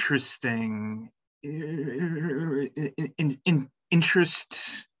 Interesting.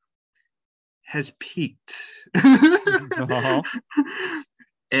 Interest has peaked. Uh-huh.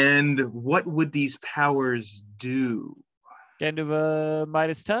 And what would these powers do? Kind of a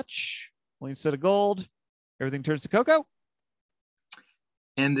Midas touch. Only instead of gold, everything turns to cocoa.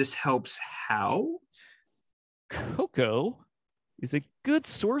 And this helps how? Cocoa is a good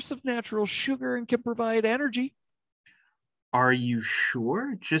source of natural sugar and can provide energy. Are you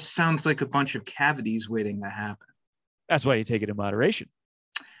sure? Just sounds like a bunch of cavities waiting to happen. That's why you take it in moderation.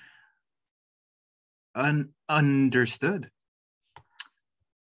 Understood.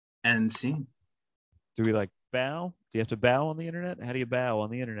 And seen. Do we like bow? Do you have to bow on the internet? How do you bow on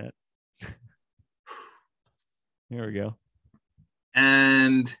the internet? There we go.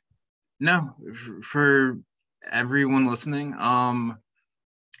 And no, for everyone listening,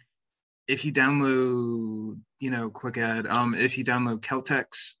 if you download, quick ad, if you download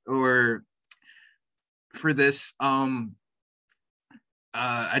Celtex or for this, I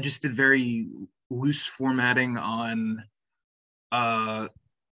just did very loose formatting on a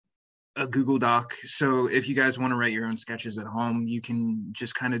Google Doc. So if you guys want to write your own sketches at home, you can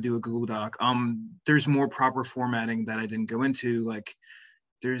just kind of do a Google Doc. There's more proper formatting that I didn't go into. Like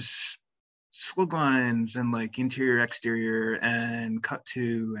there's slug lines and like interior, exterior, and cut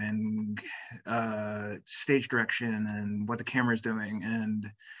to and stage direction and what the camera's doing.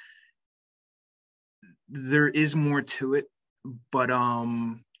 And there is more to it, but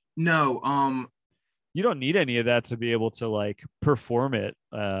no, you don't need any of that to be able to like perform it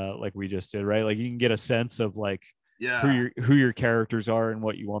like we just did, right? Like you can get a sense of like who your characters are and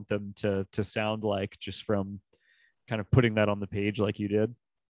what you want them to sound like just from kind of putting that on the page like you did.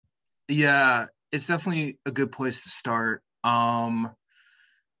 Yeah, it's definitely a good place to start. But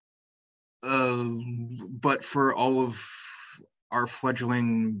for all of our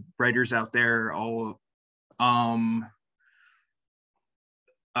fledgling writers out there, all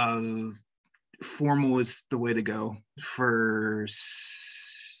formal is the way to go for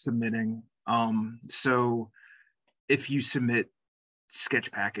submitting. So if you submit sketch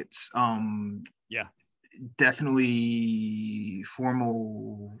packets, yeah, definitely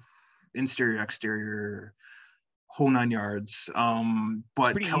formal, interior, exterior, whole 9 yards.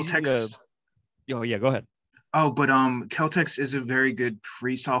 But Celtex. Oh yeah, go ahead. Oh, but Celtex is a very good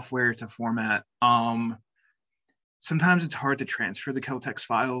free software to format. Sometimes it's hard to transfer the Celtex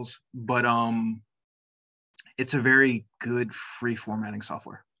files, but it's a very good free formatting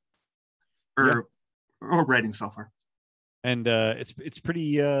software or writing software. And it's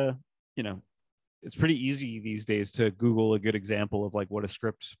pretty it's pretty easy these days to Google a good example of like what a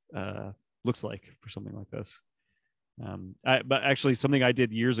script looks like for something like this. But actually, something I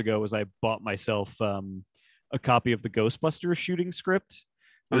did years ago was I bought myself a copy of the Ghostbusters shooting script.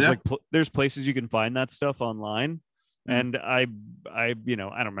 There's there's places you can find that stuff online. And I don't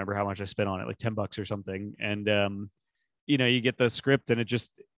remember how much I spent on it, like $10 or something. And you get the script and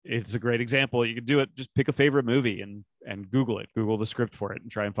it's a great example. You can do it, just pick a favorite movie and Google the script for it and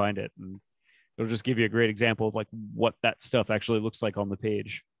try and find it. And it'll just give you a great example of like what that stuff actually looks like on the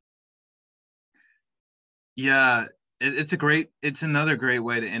page. Yeah, it's another great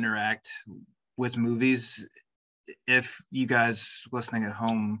way to interact with movies. If you guys listening at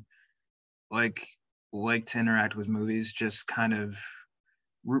home like to interact with movies, just kind of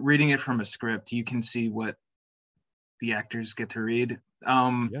reading it from a script, you can see what the actors get to read.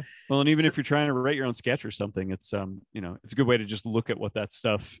 Yeah. Well, and even if you're trying to write your own sketch or something, it's it's a good way to just look at what that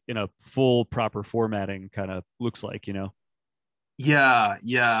stuff in a full proper formatting kind of looks like, Yeah.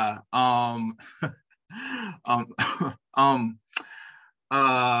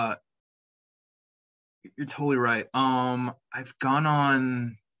 uh, you're totally right. I've gone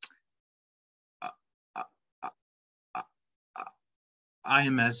on uh, uh, uh, uh,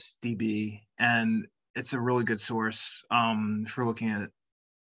 IMSDB, and it's a really good source for looking at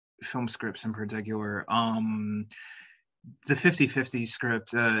film scripts in particular. The 50-50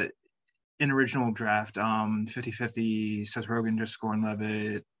 script, in original draft, 50-50, Seth Rogen, Joseph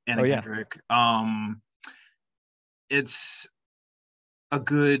Gordon-Levitt, Oh Anna yeah. Kendrick. It's a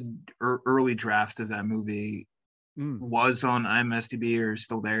good early draft of that movie Mm. was on IMSDB or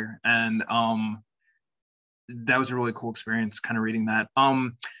still there, and that was a really cool experience, kind of reading that.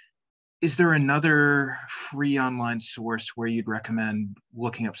 Is there another free online source where you'd recommend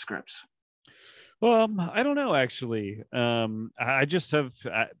looking up scripts? I don't know actually. I just have.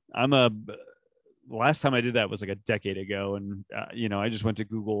 I'm a. Last time I did that was like a decade ago, and I just went to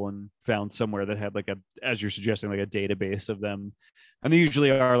Google and found somewhere that had like a, as you're suggesting, like a database of them, and they usually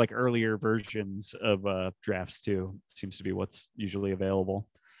are like earlier versions of drafts too. Seems to be what's usually available.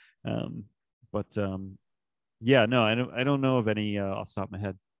 Um, but yeah, no, I don't know of any off the top of my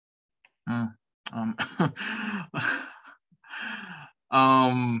head. Mm, um,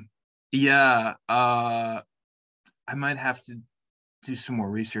 um, yeah, I might have to do some more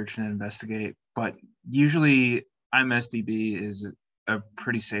research and investigate, but usually IMSDB is a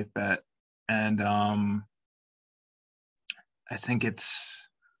pretty safe bet, and I think it's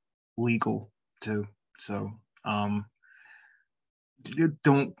legal too. So um,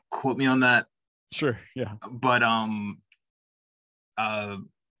 don't quote me on that, Sure, yeah. but uh,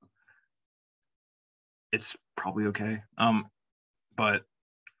 it's probably okay. But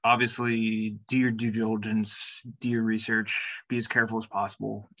obviously do your due diligence, do your research, be as careful as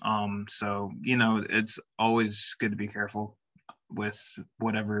possible. So it's always good to be careful with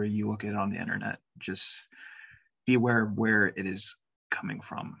whatever you look at on the internet. Just be aware of where it is coming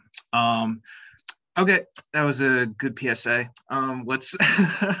from. Okay, that was a good PSA. Let's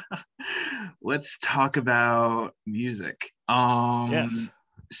let's talk about music. Yes.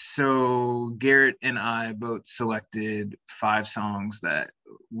 So Garrett and I both selected 5 songs that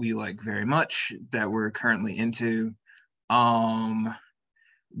we like very much that we're currently into. Um,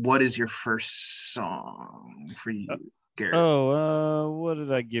 what is your first song for Uh, you, Garrett? what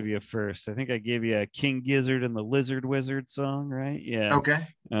did I give you first? I think I gave you a King Gizzard and the Lizard Wizard song, right? Yeah. Okay,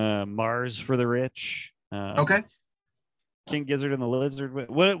 Mars for the Rich. okay. King Gizzard and the Lizard.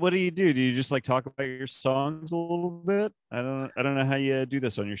 What do you do? Do you just like talk about your songs a little bit? I don't know how you do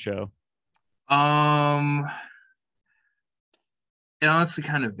this on your show. Um, it honestly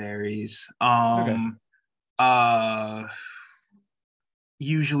kind of varies. Okay. Uh,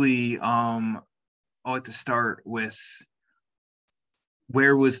 Usually, I like to start with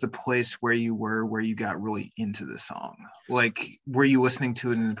where was the place where you were, where you got really into the song? Like, were you listening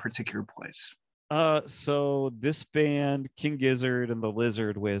to it in a particular place? So this band, King Gizzard and the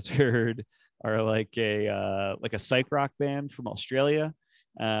Lizard Wizard, are like a psych rock band from Australia.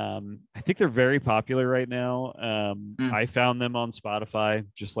 I think they're very popular right now. Mm, I found them on Spotify,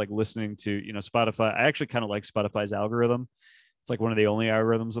 just like listening to, Spotify. I actually kind of like Spotify's algorithm. It's like one of the only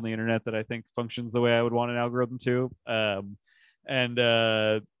algorithms on the internet that I think functions the way I would want an algorithm to. And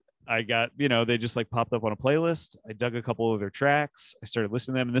I got, they just like popped up on a playlist. I dug a couple of their tracks. I started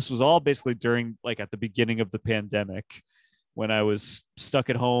listening to them. And this was all basically during like at the beginning of the pandemic when I was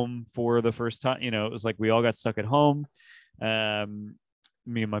stuck at home for the first time. It was like we all got stuck at home. Um,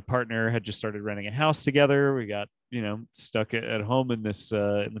 Me and my partner had just started renting a house together. We got, stuck at home in this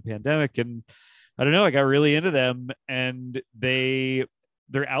in the pandemic. And I don't know, I got really into them and their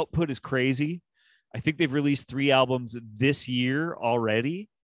output is crazy. I think they've released 3 albums this year already.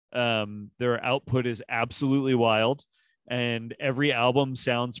 Their output is absolutely wild, and every album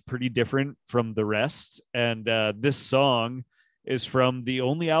sounds pretty different from the rest. And this song is from the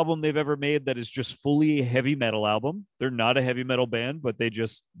only album they've ever made that is just fully a heavy metal album. They're not a heavy metal band, but they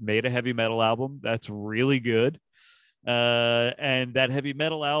just made a heavy metal album that's really good. And that heavy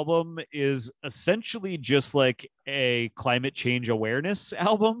metal album is essentially just like a climate change awareness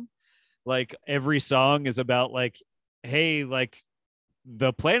album. Like every song is about like, hey, like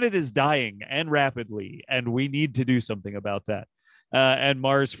the planet is dying and rapidly, and we need to do something about that. And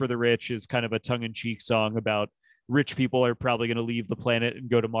Mars for the Rich is kind of a tongue-in-cheek song about rich people are probably going to leave the planet and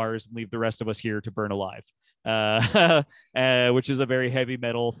go to Mars and leave the rest of us here to burn alive, which is a very heavy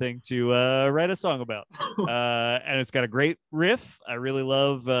metal thing to write a song about. And it's got a great riff. I really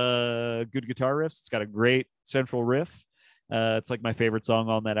love good guitar riffs. It's got a great central riff. It's like my favorite song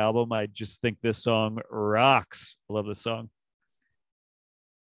on that album. I just think this song rocks. I love this song.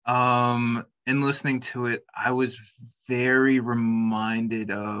 In listening to it, I was very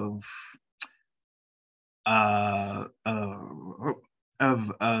reminded uh, uh,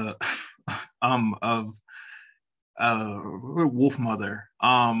 of of Wolf Mother.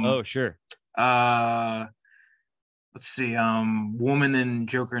 Oh, sure. Uh, let's see, Woman and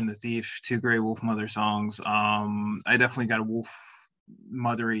Joker and the Thief, two great Wolf Mother songs. I definitely got a Wolf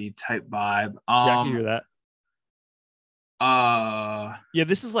Mothery type vibe. Yeah, I can hear that. Uh, Yeah,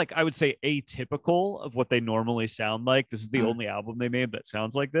 this is like I would say atypical of what they normally sound like. This is the mm, only album they made that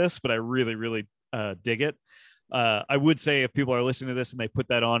sounds like this, but I really, really dig it. I would say if people are listening to this and they put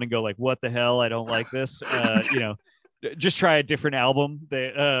that on and go like, "What the hell? I don't like this," just try a different album.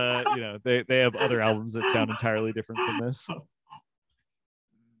 They have other albums that sound entirely different from this.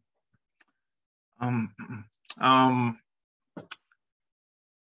 um, um,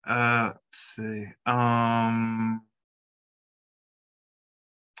 let's see.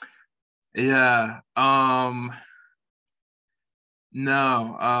 Yeah.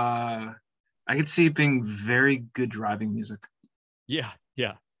 No. I could see it being very good driving music. Yeah,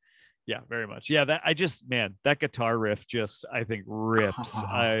 yeah, yeah, very much. Yeah, that I just man, that guitar riff just I think rips.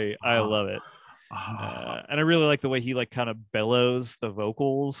 I love it. And I really like the way he like kind of bellows the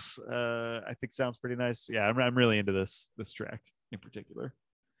vocals. I think sounds pretty nice. Yeah, I'm really into this track in particular.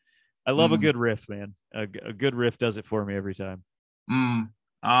 I love a Mm, good riff, man. A good riff does it for me every time. mm,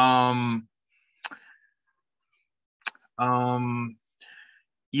 um, um,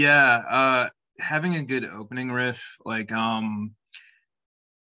 yeah. Having a good opening riff, like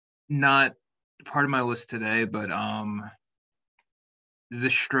not part of my list today, but the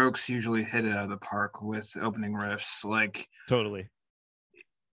Strokes usually hit it out of the park with opening riffs. Like, Totally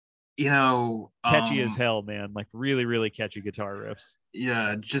you know, catchy as hell, man. Like really, really catchy guitar riffs.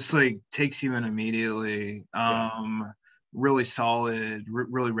 yeah, just like takes you in immediately. Yeah, Really solid,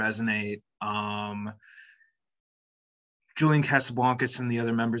 really resonate. Julian Casablancas and the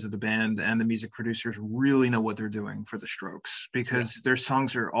other members of the band and the music producers really know what they're doing for the Strokes yeah, because their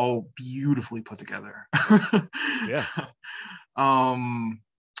songs are all beautifully put together. yeah. um,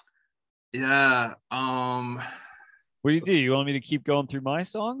 yeah. What do you do? You want me to keep going through my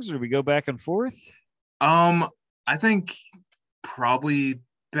songs, or do we go back and forth? Um, I think probably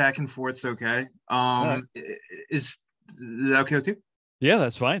back and forth's okay. All right. Is that okay with you? Yeah,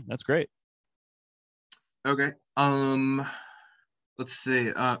 that's fine. That's great. Okay. Let's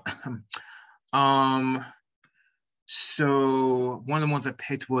see. Um, so one of the ones I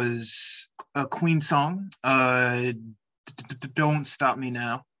picked was a Queen song. Don't Stop Me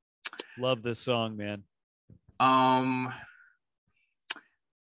Now. Love this song, man. Um,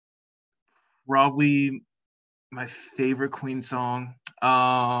 Probably my favorite Queen song.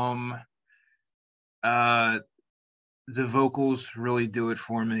 Uh, the vocals really do it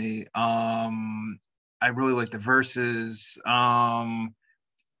for me. I really like the verses. And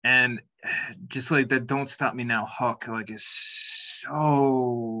just like that "Don't Stop Me Now" hook, like is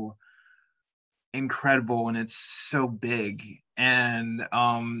so incredible and it's so big. And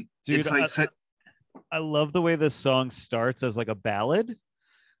Dude, it's like I love the way this song starts as like a ballad.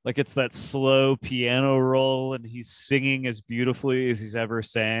 Like it's that slow piano roll and he's singing as beautifully as he's ever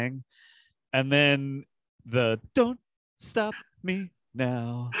sang. And then the "Don't Stop Me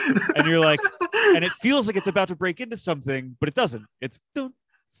Now." And you're like, and it feels like it's about to break into something, but it doesn't. It's "Don't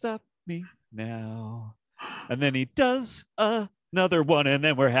Stop Me Now." And then he does another one, and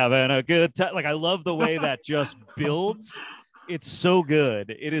then we're having a good time. Like I love the way that just builds. It's so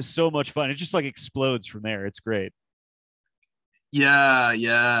good. It is so much fun. It just like explodes from there. It's great. yeah,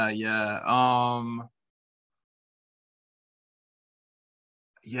 yeah, yeah.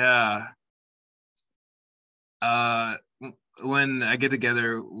 Yeah. Uh when I get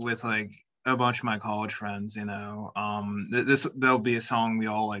together with like a bunch of my college friends, there'll be a song we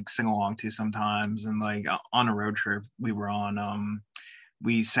all like sing along to sometimes, and like on a road trip we were on,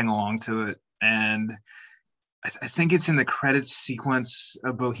 we sang along to it, and I think it's in the credits sequence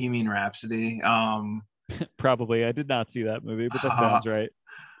of Bohemian Rhapsody. Probably. I did not see that movie, but that Uh, sounds right.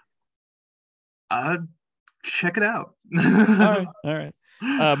 uh, Check it out. All right. All right.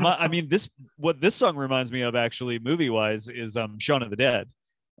 I mean, what this song reminds me of actually, movie wise, is Shaun of the Dead.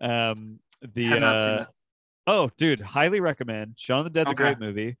 Um, the Have not seen it. Oh, dude, highly recommend. Shaun of the Dead's a Okay. great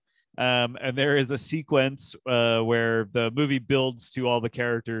movie. And there is a sequence where the movie builds to all the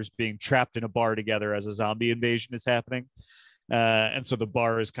characters being trapped in a bar together as a zombie invasion is happening. And so the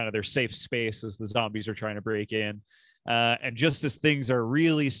bar is kind of their safe space as the zombies are trying to break in. And just as things are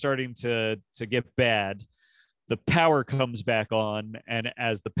really starting to get bad, the power comes back on. And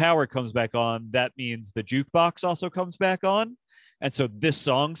as the power comes back on, that means the jukebox also comes back on. And so this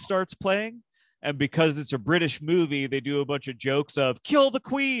song starts playing. And because it's a British movie, they do a bunch of jokes of kill the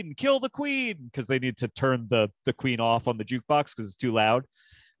queen, because they need to turn the queen off on the jukebox because it's too loud.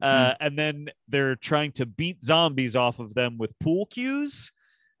 Mm. And then they're trying to beat zombies off of them with pool cues,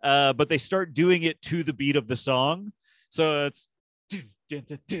 but they start doing it to the beat of the song. So it's they're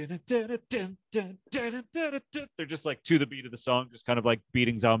just like to the beat of the song, just kind of like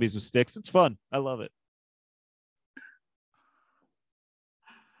beating zombies with sticks. It's fun. I love it.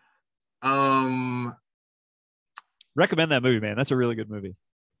 Recommend that movie, man. That's a really good movie.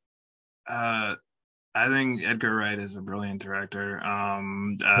 I think Edgar Wright is a brilliant director.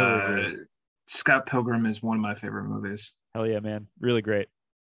 Totally agree. Scott Pilgrim is one of my favorite movies. Hell yeah, man. Really great.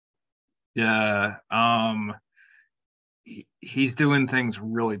 Yeah. He's doing things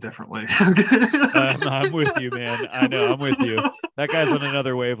really differently. I'm with you, man. I know. I'm with you. That guy's on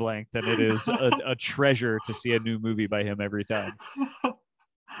another wavelength, and it is a treasure to see a new movie by him every time.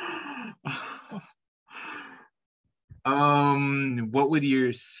 What would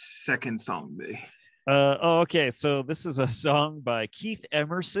your second song be? Okay. So this is a song by Keith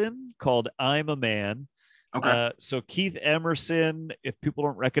Emerson called "I'm a Man." Okay. So Keith Emerson, if people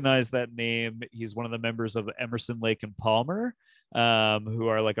don't recognize that name, he's one of the members of Emerson, Lake and Palmer, who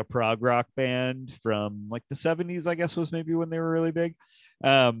are like a prog rock band from like the 70s, I guess was maybe when they were really big.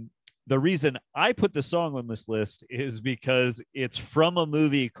 The reason I put the song on this list is because it's from a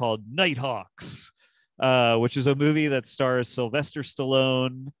movie called Nighthawks, which is a movie that stars Sylvester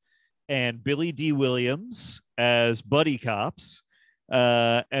Stallone and Billy D. Williams as buddy cops.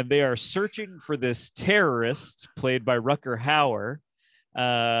 And they are searching for this terrorist played by Rutger Hauer.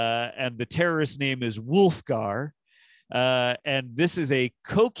 And the terrorist name is Wolfgar. And this is a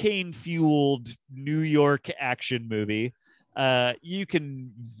cocaine-fueled New York action movie. You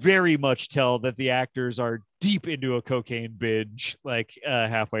can very much tell that the actors are deep into a cocaine binge, like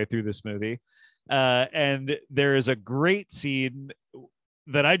halfway through this movie. And there is a great scene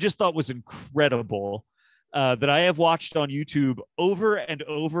that I just thought was incredible, that I have watched on YouTube over and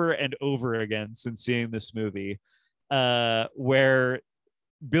over and over again since seeing this movie, where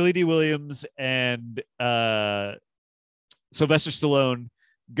Billy D. Williams and Sylvester Stallone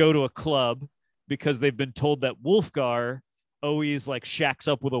go to a club because they've been told that Wolfgar always like shacks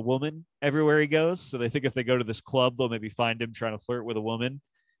up with a woman everywhere he goes. So they think if they go to this club, they'll maybe find him trying to flirt with a woman.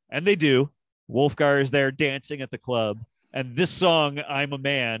 And they do. Wolfgar is there dancing at the club. And this song, "I'm a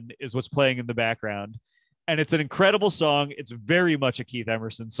Man," is what's playing in the background. And it's an incredible song. It's very much a Keith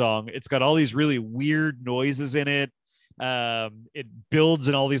Emerson song. It's got all these really weird noises in it. It builds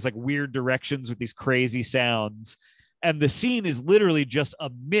in all these like weird directions with these crazy sounds. And the scene is literally just a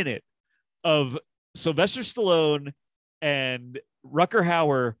minute of Sylvester Stallone and Rutger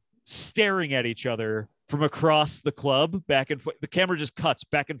Hauer staring at each other from across the club back and forth. The camera just cuts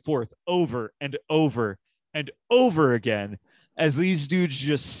back and forth over and over and over again as these dudes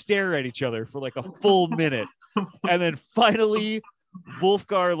just stare at each other for like a full minute. And then finally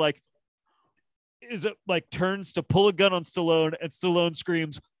Wolfgar turns to pull a gun on Stallone, and Stallone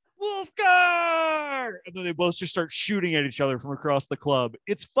screams, "Wolfgar!" And then they both just start shooting at each other from across the club.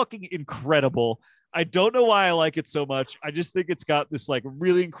 It's fucking incredible. I don't know why I like it so much. I just think it's got this like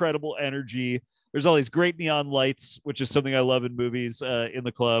really incredible energy. There's all these great neon lights, which is something I love in movies, in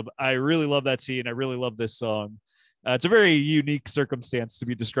the club. I really love that scene. I really love this song. It's a very unique circumstance to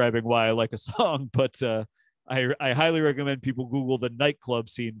be describing why I like a song, but I highly recommend people Google the nightclub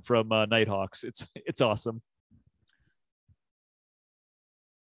scene from Nighthawks. It's awesome.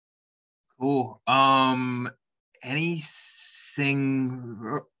 Cool. Anything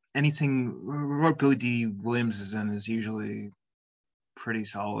Billy D. Williams is in is usually pretty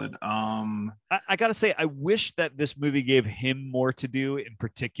solid. I gotta say, I wish that this movie gave him more to do in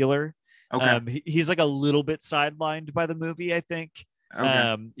particular. Okay. He's like a little bit sidelined by the movie, I think.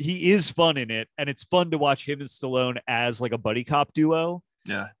 Okay. He is fun in it, and it's fun to watch him and Stallone as like a buddy cop duo.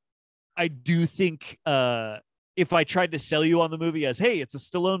 Yeah. I do think if I tried to sell you on the movie as, hey, it's a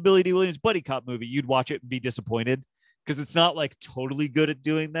Stallone Billy D. Williams buddy cop movie, you'd watch it and be disappointed because it's not like totally good at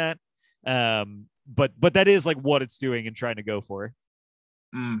doing that. But that is like what it's doing and trying to go for.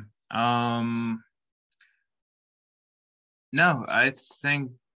 No, I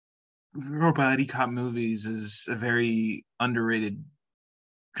think buddy cop movies is a very underrated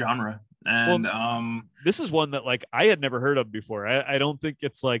genre. And this is one that like I had never heard of before. I don't think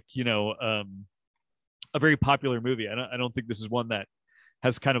it's like, a very popular movie. I don't think this is one that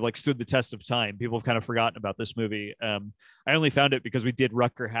has kind of like stood the test of time. People have kind of forgotten about this movie. I only found it because we did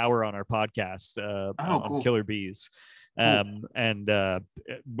Rutger Hauer on our podcast, cool. on Killer Bees. Cool. And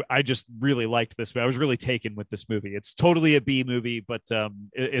I just really liked this. I was really taken with this movie. It's totally a B movie, but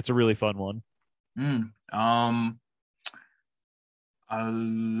it's a really fun one. Mm,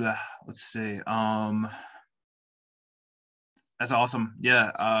 let's see. That's awesome.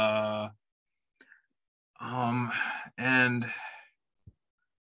 Yeah. Um, and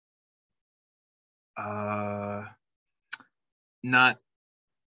uh, not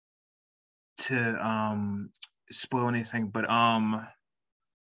to spoil anything, but Rutger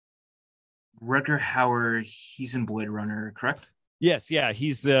Hauer, he's in Blade Runner, correct? Yes, yeah,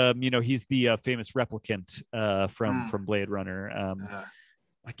 he's he's the famous replicant Mm, from Blade Runner. uh,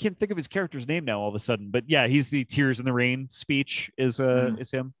 I can't think of his character's name now all of a sudden, but yeah, he's the Tears in the Rain speech mm,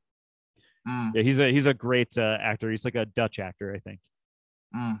 is him. mm, Yeah, he's a great actor. He's like a Dutch actor, I think.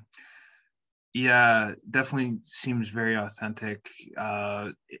 mm. Yeah, definitely seems very authentic.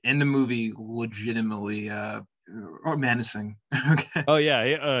 In the movie, legitimately or menacing. Okay. Oh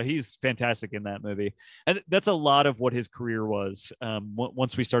yeah, he's fantastic in that movie, and that's a lot of what his career was.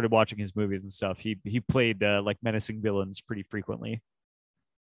 Once we started watching his movies and stuff, he played like menacing villains pretty frequently.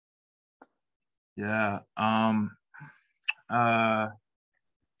 Yeah. Uh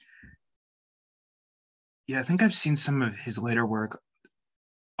yeah, I think I've seen some of his later work.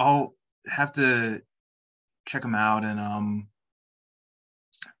 I'll have to check him out and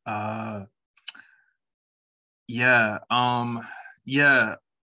uh yeah, yeah,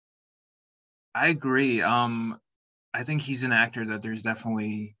 I agree. I think he's an actor that there's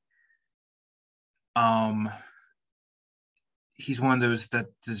definitely um he's one of those that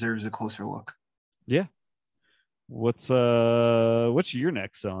deserves a closer look. Yeah. What's your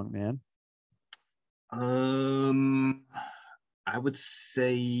next song, man? Um I would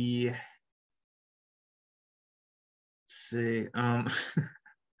say say um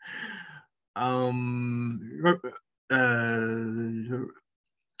uh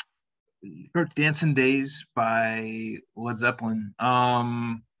Dancing Days by Led Zeppelin.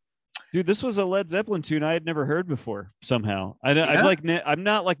 Dude, this was a Led Zeppelin tune I had never heard before. Somehow, I've Yeah. like I'm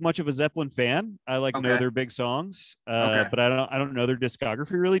not like much of a Zeppelin fan. I like know Okay. their big songs, Okay. but I don't know their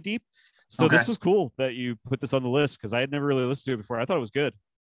discography really deep. So Okay. this was cool that you put this on the list because I had never really listened to it before. I thought it was good.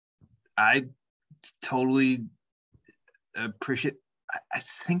 I totally appreciate. I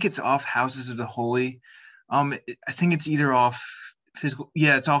think it's off Houses of the Holy. I think it's either off physical.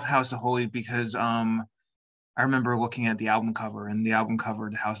 Yeah, it's off House of the Holy because I remember looking at the album cover, and the album cover,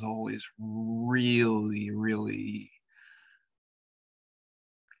 the House of the Holy, is really, really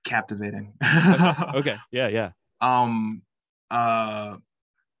captivating. Okay. Okay. Yeah. Yeah. um, uh,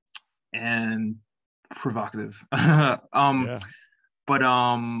 and provocative. Yeah. But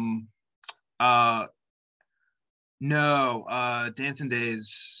uh, no, Dancing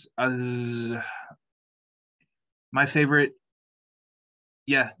Days. My favorite,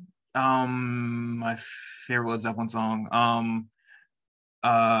 yeah. My favorite Led Zeppelin song.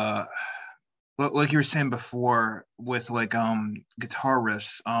 Uh, like you were saying before, with like guitar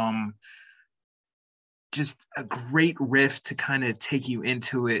riffs. Just a great riff to kind of take you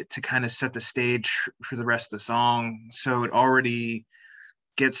into it, to kind of set the stage for the rest of the song. So it already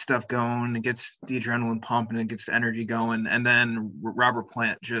gets stuff going, it gets the adrenaline pumping, it gets the energy going, and then Robert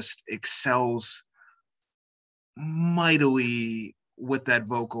Plant just excels mightily with that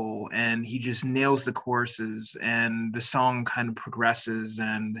vocal, and he just nails the choruses, and the song kind of progresses,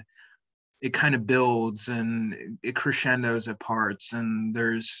 and it kind of builds, and it crescendos at parts, and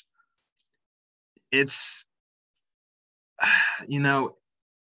it's you know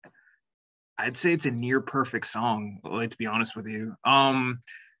I'd say it's a near perfect song, like, to be honest with you.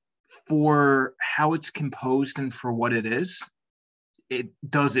 For how it's composed and for what it is, it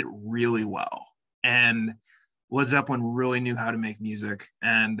does it really well. And Led Zeppelin really knew how to make music,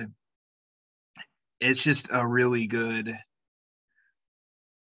 and it's just a really good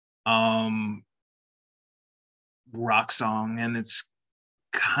um rock song, and it's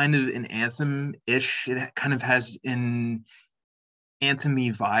kind of an anthem-ish. It kind of has an anthem-y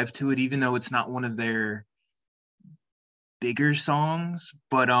vibe to it, even though it's not one of their bigger songs,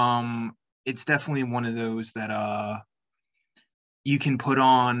 but it's definitely one of those that you can put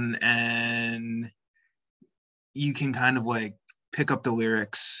on and you can kind of like pick up the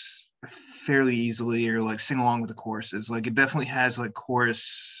lyrics fairly easily, or like sing along with the choruses. Like it definitely has like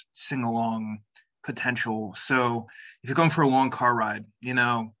chorus sing along potential. So if you're going for a long car ride,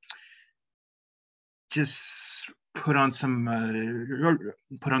 just put on some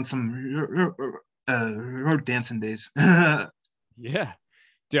dancing days. Yeah.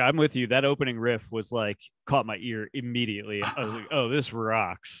 Dude, I'm with you. That opening riff was like caught my ear immediately. I was like, oh, this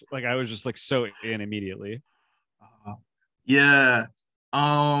rocks. Like I was just like so in immediately. Yeah.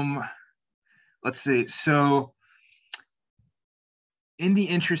 Um, let's see. So, in the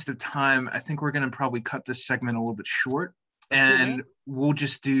interest of time, I think we're going to probably cut this segment a little bit short, That's cool, and man. we'll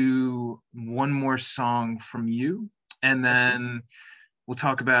just do one more song from you, and That's cool. then we'll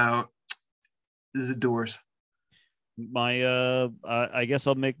talk about the Doors. My I guess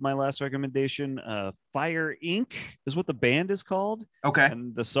I'll make my last recommendation. Fire Inc. is what the band is called, Okay.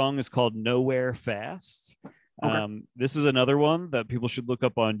 and the song is called Nowhere Fast. Okay. This is another one that people should look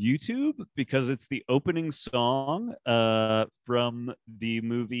up on YouTube because it's the opening song from the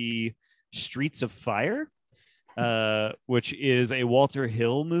movie Streets of Fire, which is a Walter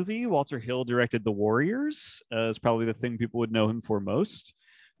Hill movie. Walter Hill directed The Warriors, is probably the thing people would know him for most.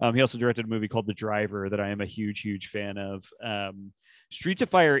 He also directed a movie called The Driver that I am a huge, huge fan of. Streets of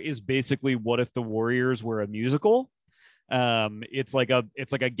Fire is basically what if the Warriors were a musical. It's like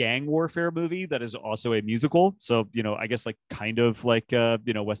a gang warfare movie that is also a musical. So I guess like kind of like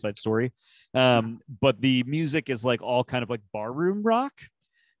West Side Story, but the music is like all kind of like barroom rock.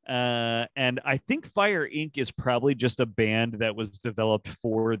 And I think Fire Inc. is probably just a band that was developed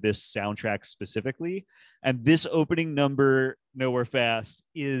for this soundtrack specifically. And this opening number, Nowhere Fast,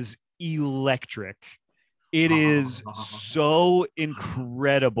 is electric. It is so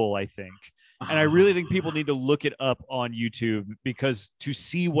incredible, I think. And I really think people need to look it up on YouTube because to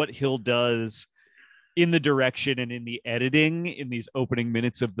see what Hill does in the direction and in the editing in these opening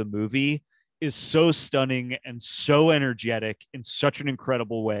minutes of the movie is so stunning and so energetic in such an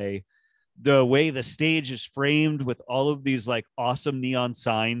incredible way. The way the stage is framed with all of these like awesome neon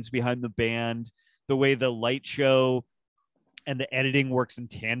signs behind the band, the way the light show and the editing works in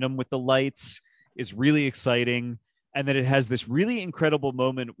tandem with the lights is really exciting. And then it has this really incredible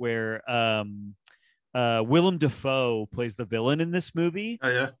moment where Willem Dafoe plays the villain in this movie. Oh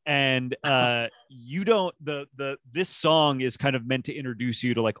yeah. And you don't this song is kind of meant to introduce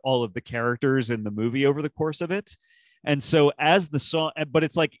you to like all of the characters in the movie over the course of it. And so as the song, but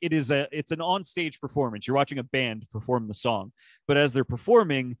it's like it's an on-stage performance. You're watching a band perform the song, but as they're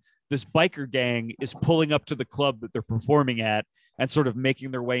performing, this biker gang is pulling up to the club that they're performing at and sort of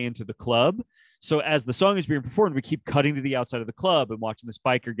making their way into the club. So as the song is being performed, we keep cutting to the outside of the club and watching this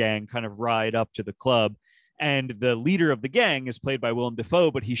biker gang kind of ride up to the club. And the leader of the gang is played by Willem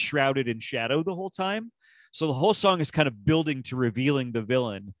Dafoe, but he's shrouded in shadow the whole time. So the whole song is kind of building to revealing the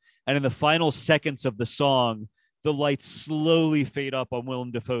villain. And in the final seconds of the song, the lights slowly fade up on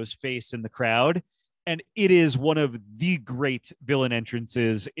Willem Dafoe's face in the crowd. And it is one of the great villain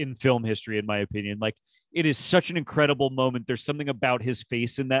entrances in film history, in my opinion. Like, it is such an incredible moment. There's something about his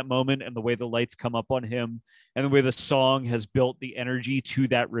face in that moment and the way the lights come up on him and the way the song has built the energy to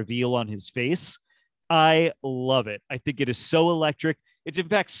that reveal on his face. I love it. I think it is so electric. It's in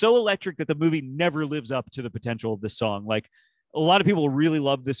fact so electric that the movie never lives up to the potential of this song. Like, a lot of people really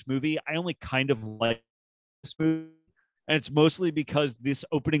love this movie. I only kind of like this movie. And it's mostly because this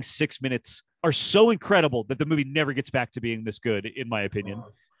opening 6 minutes are so incredible that the movie never gets back to being this good, in my opinion.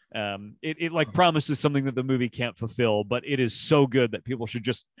 It like promises something that the movie can't fulfill, but it is so good that people should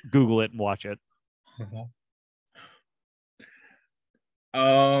just Google it and watch it.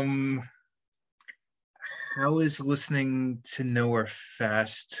 How is listening to Nowhere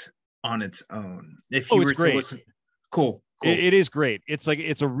Fast on its own? If you Oh, it's were to great. listen, cool. It is great. It's like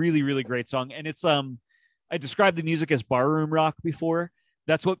it's a really, really great song. And it's I described the music as barroom rock before.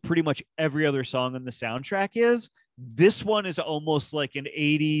 That's what pretty much every other song on the soundtrack is. This one is almost like an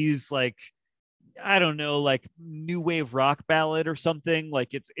 80s, like, I don't know, like new wave rock ballad or something.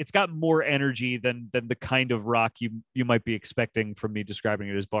 Like it's got more energy than the kind of rock you might be expecting from me describing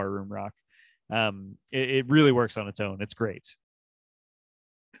it as barroom rock. It really works on its own. It's great.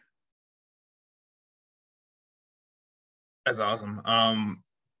 That's awesome.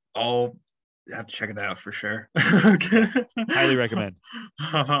 I'll have to check it out for sure. Okay. Highly recommend.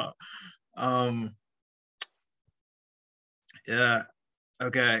 um, yeah.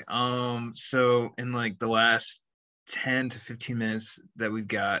 Okay. So in like the last 10 to 15 minutes that we've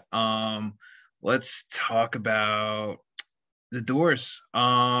got, let's talk about The Doors.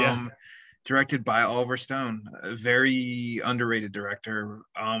 Yeah. Directed by Oliver Stone, a very underrated director.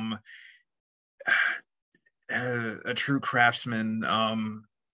 A true craftsman.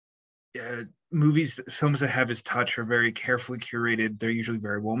 Films that have his touch are very carefully curated. They're usually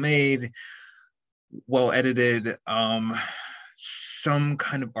very well made, well edited. Some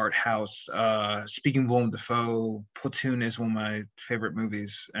kind of art house. Speaking of Willem Dafoe, Platoon is one of my favorite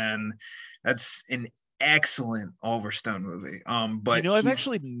movies, and that's an excellent Oliver Stone movie. But I've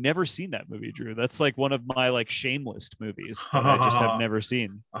actually never seen that movie, Drew. That's like one of my like shame list movies that I just have never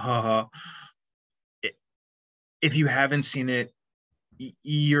seen. If you haven't seen it,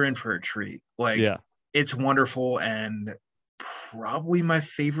 you're in for a treat. Like, Yeah. it's wonderful, and probably my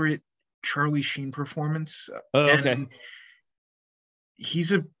favorite Charlie Sheen performance. Oh, okay. And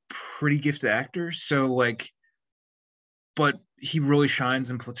he's a pretty gifted actor, so like, but he really shines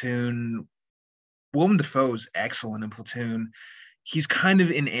in Platoon. Willem Dafoe's excellent in Platoon. He's kind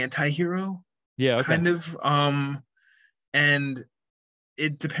of an anti-hero, Yeah. Okay. kind of. And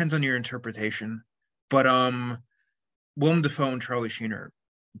it depends on your interpretation. But Willem Dafoe and Charlie Sheen are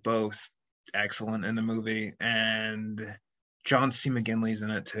both excellent in the movie, and John C. McGinley's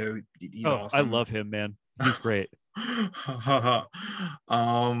in it too. He's Oh, I awesome. love him, man. He's great.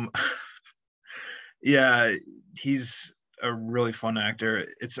 um, yeah, he's a really fun actor.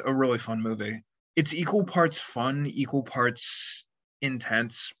 It's a really fun movie. It's equal parts fun, equal parts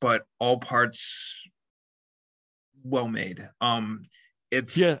intense, but all parts well made.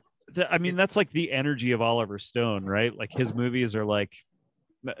 It's Yeah. I mean, it, that's like the energy of Oliver Stone, right? Like his movies are like,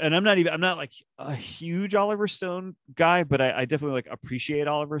 and I'm not like a huge Oliver Stone guy, but I definitely like appreciate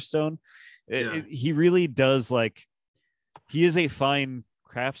Oliver Stone. yeah, He really does like, he is a fine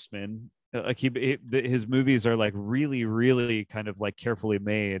craftsman. Like his movies are like really, really kind of like carefully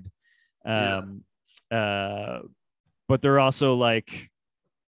made. yeah. Um, uh, but they're also like,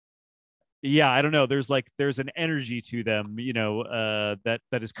 yeah, I don't know. There's an energy to them, that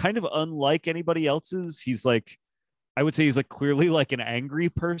is kind of unlike anybody else's. He's like, I would say he's like clearly like an angry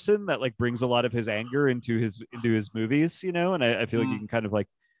person that like brings a lot of his anger into his movies, and I feel like you Mm, can kind of like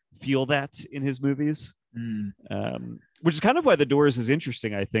feel that in his movies. mm. Which is kind of why The Doors is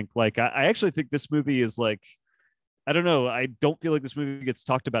interesting. I think like I actually think this movie is like, I don't know. I don't feel like this movie gets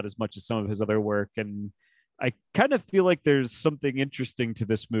talked about as much as some of his other work, and I kind of feel like there's something interesting to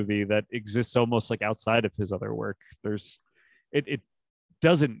this movie that exists almost like outside of his other work. It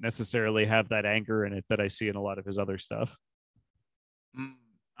doesn't necessarily have that anger in it that I see in a lot of his other stuff. Mm.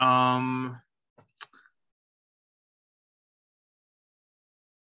 Um,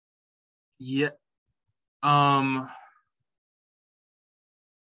 yeah. Um,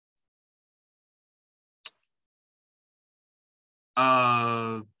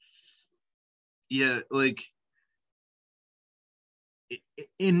 uh, yeah, like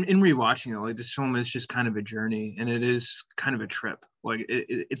in rewatching it, like this film is just kind of a journey, and it is kind of a trip. Like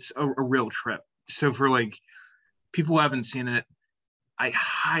it's a real trip. So for like people who haven't seen it, I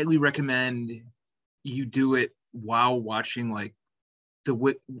highly recommend you do it while watching like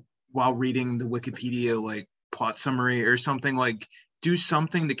the while reading the Wikipedia like plot summary or something. Like, do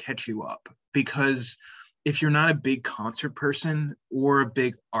something to catch you up, because if you're not a big concert person or a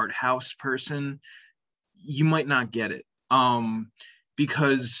big art house person, you might not get it.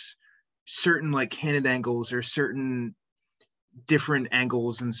 Because certain like candid angles or certain different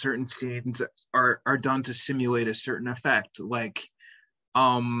angles and certain scenes are done to simulate a certain effect. Like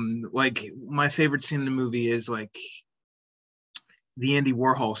my favorite scene in the movie is like the Andy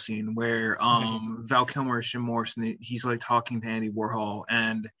Warhol scene where Val Kilmer is Jim Morrison. He's like talking to Andy Warhol,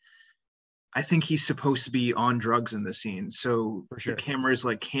 and I think he's supposed to be on drugs in the scene. So For the sure. camera is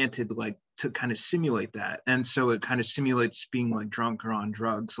like canted like to kind of simulate that. And so it kind of simulates being like drunk or on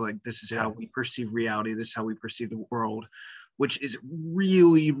drugs. Like, this is how Yeah. we perceive reality. This is how we perceive the world, which is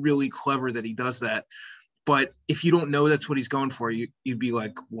really, really clever that he does that. But if you don't know that's what he's going for, you'd be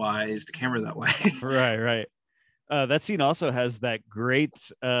like, why is the camera that way? Right, right. That scene also has that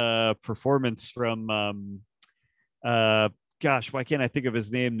great performance from uh gosh, why can't I think of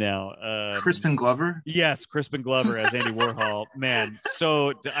his name now? Crispin Glover. Yes, Crispin Glover as Andy Warhol. Man,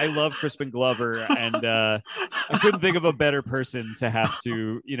 so I love Crispin Glover, and I couldn't think of a better person to have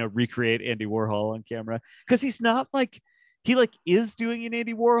to, recreate Andy Warhol on camera, because he's not like, he like is doing an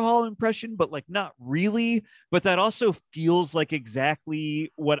Andy Warhol impression, but like not really. But that also feels like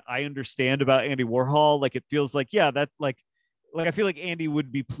exactly what I understand about Andy Warhol. Like it feels like, yeah, that like I feel like Andy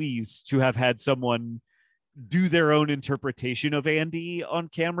would be pleased to have had someone do their own interpretation of Andy on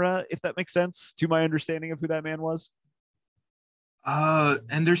camera, if that makes sense to my understanding of who that man was.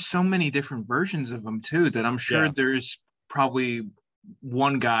 And there's so many different versions of him too that I'm sure Yeah. there's probably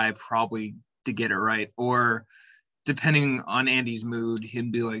one guy probably to get it right, or depending on Andy's mood,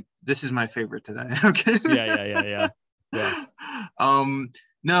 he'd be like, "This is my favorite today." Okay. Yeah. Yeah. Yeah. Yeah. Yeah. um,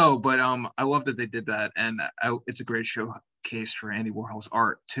 no, but I love that they did that, and it's a great showcase for Andy Warhol's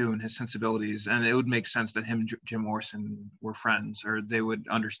art too and his sensibilities. And it would make sense that him and Jim Morrison were friends, or they would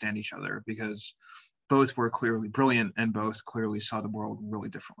understand each other, because both were clearly brilliant and both clearly saw the world really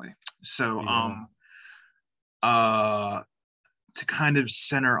differently. So, Yeah. uh, to kind of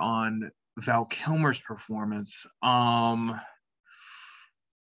center on Val Kilmer's performance, I'm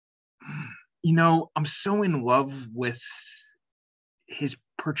so in love with his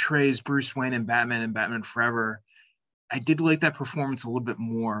portrays Bruce Wayne and Batman Forever, I did like that performance a little bit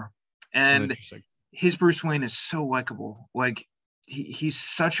more. Oh, And interesting. his Bruce Wayne is so likable. Like he's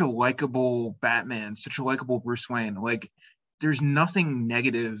such a likable Batman, such a likable Bruce Wayne. Like there's nothing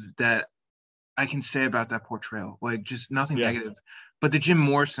negative that I can say about that portrayal. Like just nothing Yeah. negative. But the Jim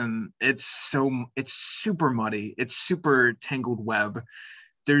Morrison, it's super muddy. It's super tangled web.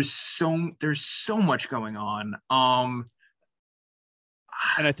 There's so much going on.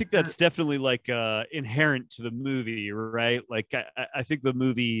 And I think that's definitely like inherent to the movie, right? Like I think the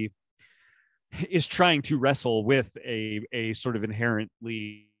movie is trying to wrestle with a sort of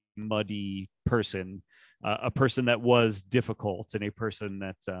inherently muddy person, a person that was difficult and a person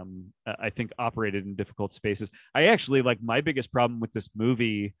that I think operated in difficult spaces. I actually like my biggest problem with this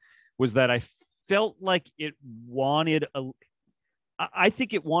movie was that I felt like it wanted a. I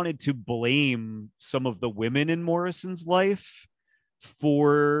think it wanted to blame some of the women in Morrison's life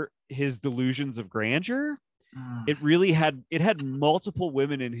for his delusions of grandeur. It had multiple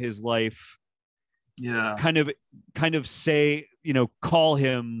women in his life yeah, kind of say, call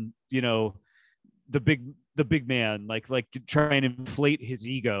him, the big man, like trying to inflate his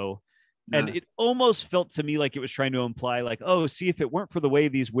ego. And yeah, it almost felt to me like it was trying to imply like, oh, see, if it weren't for the way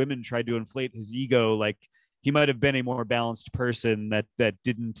these women tried to inflate his ego, like he might have been a more balanced person that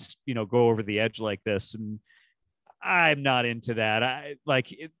didn't, go over the edge like this. And I'm not into that. I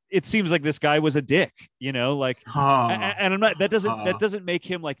like it seems like this guy was a dick, like, huh, and I'm not, that huh, doesn't make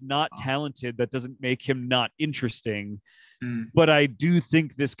him like not huh. talented. That doesn't make him not interesting. Mm, But I do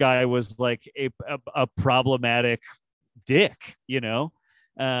think this guy was like a problematic dick,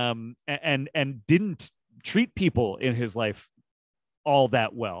 and didn't treat people in his life all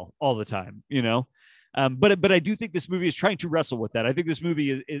that well all the time, but I do think this movie is trying to wrestle with that. I think this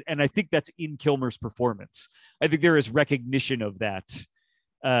movie and I think that's in Kilmer's performance. I think there is recognition of that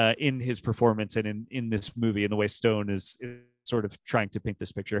in his performance and in this movie, and the way Stone is sort of trying to paint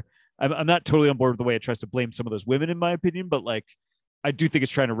this picture. I'm not totally on board with the way it tries to blame some of those women, in my opinion, but like I do think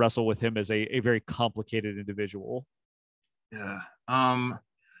it's trying to wrestle with him as a very complicated individual. yeah.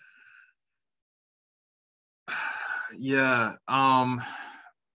 Yeah.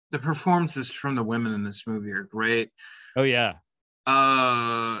 The performances from the women in this movie are great. Oh yeah.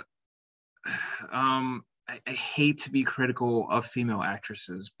 Uh, I hate to be critical of female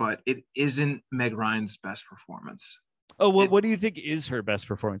actresses, but it isn't Meg Ryan's best performance. Oh, what It, what do you think is her best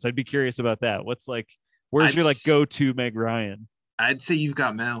performance? I'd be curious about that. What's like, where's I'd, your like go to Meg Ryan? I'd say You've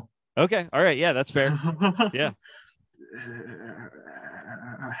Got Mail. Okay, all right, yeah, that's fair. Yeah,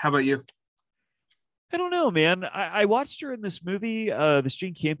 How about you? I don't know, man. I watched her in this movie, this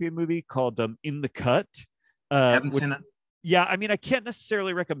Jane Campion movie called In the Cut. Haven't Which, seen it. yeah, I mean, I can't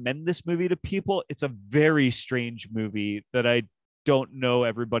necessarily recommend this movie to people. It's a very strange movie that I don't know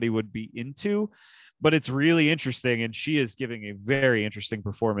everybody would be into, but it's really interesting, and she is giving a very interesting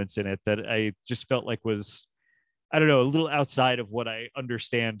performance in it that I just felt like was, I don't know, a little outside of what I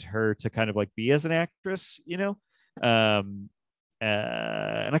understand her to kind of like be as an actress. Um,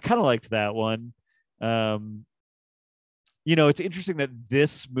 and I kind of liked that one. Um, it's interesting that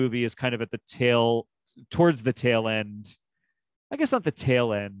this movie is kind of at the towards the tail end. I guess not the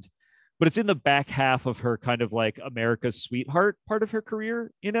tail end, but it's in the back half of her kind of like America's sweetheart part of her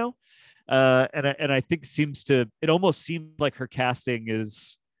career. And I think it almost seems like her casting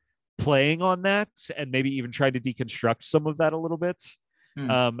is playing on that and maybe even trying to deconstruct some of that a little bit.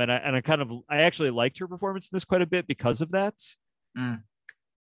 Mm, I actually liked her performance in this quite a bit because of that. mm.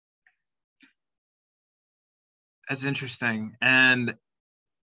 That's interesting. And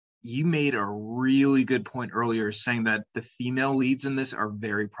you made a really good point earlier saying that the female leads in this are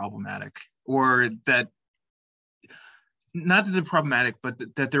very problematic, or that not that they're problematic, but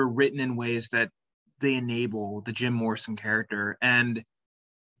that they're written in ways that they enable the Jim Morrison character. And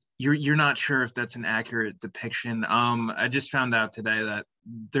you're not sure if that's an accurate depiction. I just found out today that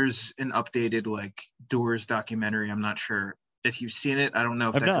there's an updated like Doors documentary. I'm not sure if you've seen it. I don't know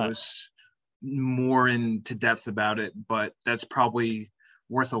if I'm that not. goes more into depth about it, but that's probably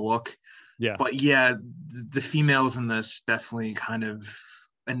worth a look. Yeah. But yeah, the females in this definitely kind of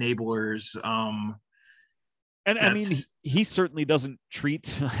enablers. And I mean, he, That's he certainly doesn't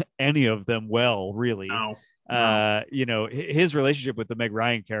treat any of them well, really. no, no. His relationship with the Meg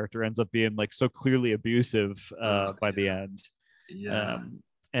Ryan character ends up being like so clearly abusive by the Yeah, end. yeah.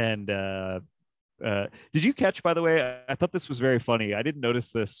 And did you catch, by the way? I thought this was very funny. I didn't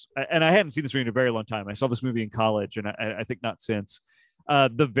notice this, and I hadn't seen this movie in a very long time. I saw this movie in college, and I think not since.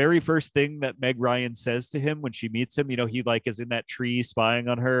 The very first thing that Meg Ryan says to him when she meets him, he like is in that tree spying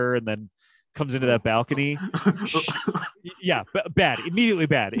on her, and then comes into that balcony. Yeah, bad.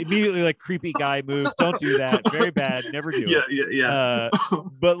 Immediately like creepy guy move. Don't do that. Very bad. Never do it. Yeah.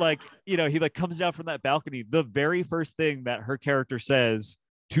 But like, he like comes down from that balcony. The very first thing that her character says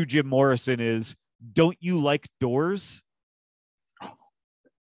to Jim Morrison is, "Don't you like doors?"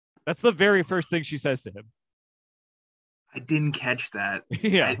 That's the very first thing she says to him. I didn't catch that.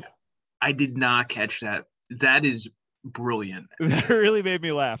 Yeah. I did not catch that. That is brilliant. That really made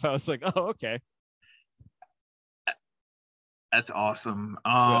me laugh. I was like, oh, okay. That's awesome.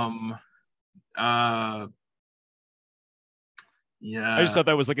 Yeah. I just thought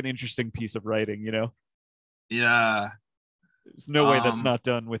that was like an interesting piece of writing, Yeah. There's no way that's not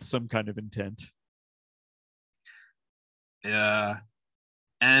done with some kind of intent. Yeah.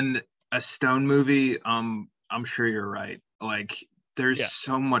 And a Stone movie, I'm sure you're right. Like there's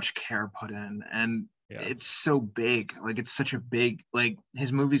so much care put in, and it's so big. Like it's such a big, like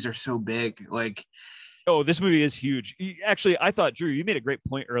his movies are so big. Like, oh, this movie is huge. Actually, I thought, Drew, you made a great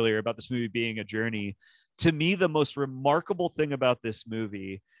point earlier about this movie being a journey. To me, the most remarkable thing about this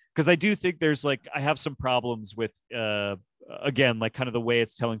movie, because I do think there's like, I have some problems with, again, like kind of the way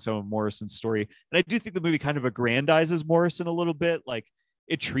it's telling some of Morrison's story. And I do think the movie kind of aggrandizes Morrison a little bit. Like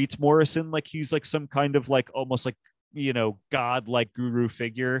it treats Morrison like he's like some kind of like almost like, God like guru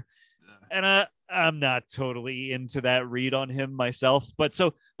figure. And I'm not totally into that read on him myself. But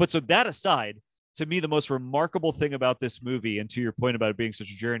so that aside, to me, the most remarkable thing about this movie, and to your point about it being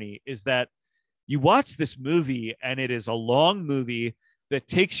such a journey, is that you watch this movie and it is a long movie that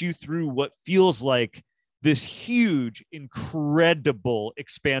takes you through what feels like this huge, incredible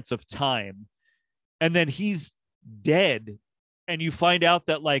expanse of time. And then he's dead. And you find out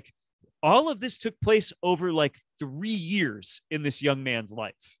that like all of this took place over like 3 years in this young man's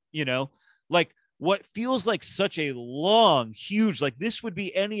life, like what feels like such a long, huge, like this would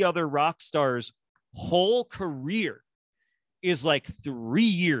be any other rock star's whole career is like 3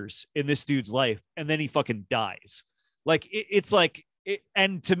 years in this dude's life. And then he fucking dies. Like it's like,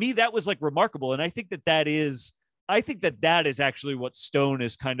 and to me, that was like remarkable. And I think that is actually what Stone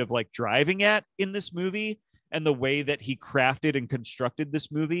is kind of like driving at in this movie. And the way that he crafted and constructed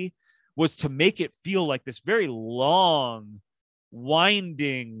this movie was to make it feel like this very long,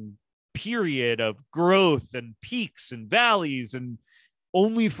 winding period of growth and peaks and valleys, and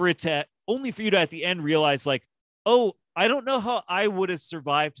only for you to at the end realize like, oh, I don't know how I would have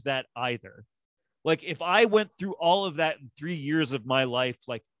survived that either. Like if I went through all of that in 3 years of my life,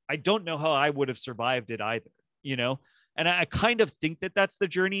 like I don't know how I would have survived it either, And I kind of think that that's the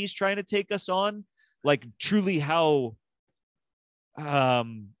journey he's trying to take us on, like truly how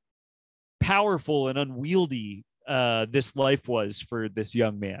powerful and unwieldy this life was for this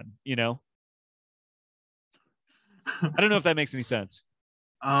young man, I don't know if that makes any sense.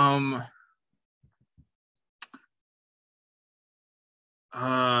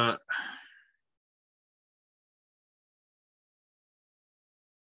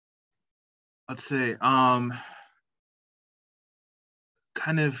 Let's see.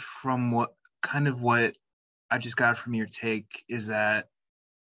 Kind of what I just got from your take is that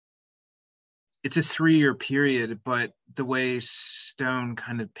it's a 3-year period, but the way Stone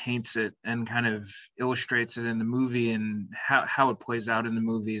kind of paints it and kind of illustrates it in the movie and how it plays out in the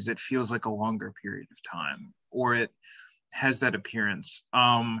movies, it feels like a longer period of time, or it has that appearance.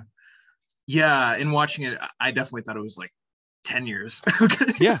 Yeah, in watching it, I definitely thought it was like 10 years.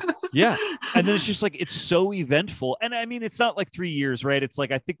 Yeah. And then it's just like, it's so eventful. And I mean, it's not like 3 years, right? It's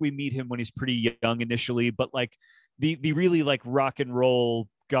like, I think we meet him when he's pretty young initially, but like the really like rock and roll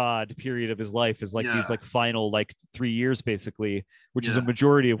god period of his life is like these like final like 3 years basically, which is a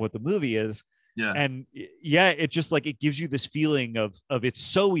majority of what the movie is. And it just like, it gives you this feeling of it's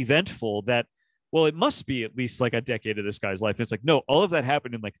so eventful that, well, it must be at least like a decade of this guy's life. And it's like, no, all of that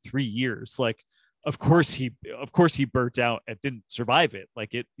happened in like 3 years. Like, of course he burnt out and didn't survive it.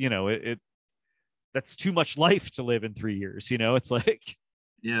 Like it that's too much life to live in 3 years. It's like,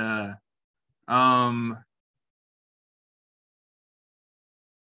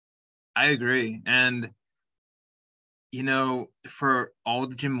 I agree. And for all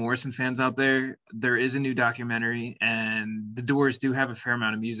the Jim Morrison fans out there, there is a new documentary, and the Doors do have a fair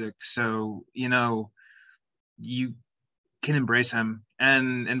amount of music. So, you can embrace him.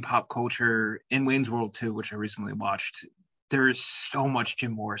 And in pop culture, in Wayne's World 2, which I recently watched, there is so much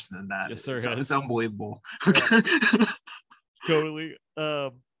Jim Morrison in that. Yes, there is. It's unbelievable. Totally.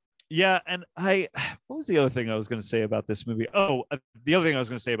 And what was the other thing I was going to say about this movie? Oh, the other thing I was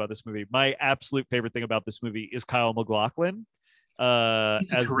going to say about this movie, my absolute favorite thing about this movie is Kyle MacLachlan. He's a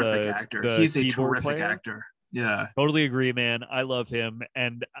terrific actor. He's a terrific actor. Yeah. Totally agree, man. I love him.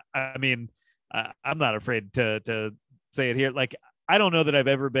 And I mean, I'm not afraid to say it here. Like, I don't know that I've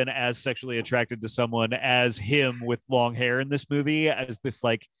ever been as sexually attracted to someone as him with long hair in this movie, as this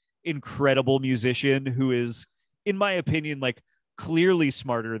like incredible musician who is, in my opinion, like clearly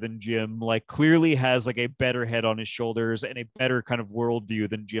smarter than Jim, like clearly has like a better head on his shoulders and a better kind of worldview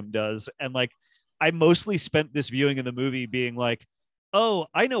than Jim does. And like, I mostly spent this viewing of the movie being like, oh,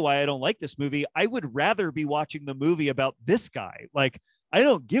 I know why I don't like this movie. I would rather be watching the movie about this guy. Like, I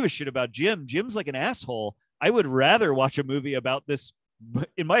don't give a shit about Jim. Jim's like an asshole. I would rather watch a movie about this,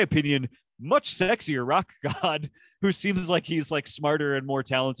 in my opinion, much sexier rock god who seems like he's like smarter and more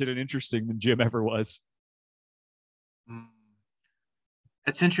talented and interesting than Jim ever was. Mm.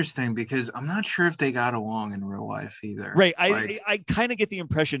 It's interesting because I'm not sure if they got along in real life either. Right. Like, I kind of get the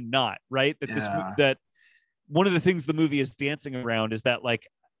impression not, right? That yeah, that one of the things the movie is dancing around is that like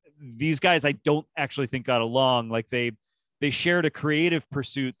these guys I don't actually think got along. Like they shared a creative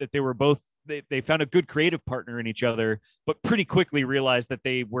pursuit that they were both they found a good creative partner in each other, but pretty quickly realized that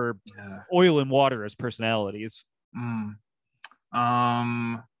they were yeah. oil and water as personalities. Mm.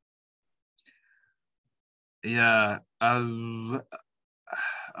 Um, yeah.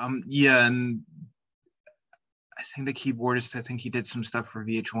 Yeah, and I think the keyboardist, I think he did some stuff for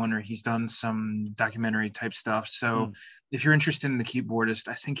VH1 or he's done some documentary type stuff. So Mm. if you're interested in the keyboardist,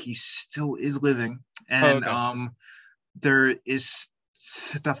 I think he still is living. Oh, And okay. there is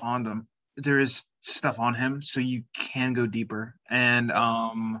stuff on them. There is stuff on him, so you can go deeper. And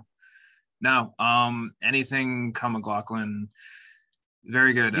no, anything Kyle MacLachlan,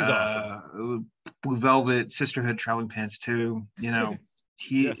 very good. He's awesome. Blue Velvet, Sisterhood, Traveling Pants too. You know,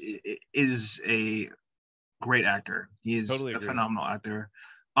 Yes, is a great actor. He is totally a agree. phenomenal actor.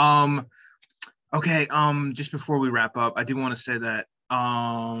 Um, okay. Just before we wrap up, I do want to say that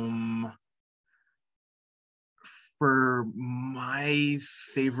for my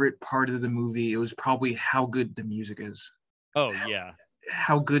favorite part of the movie, it was probably how good the music is, Oh yeah.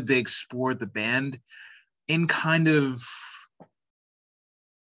 how good they explored the band in kind of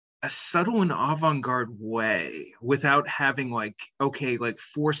a subtle and avant-garde way without having like okay like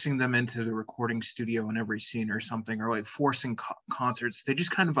forcing them into the recording studio in every scene or something or like forcing concerts. They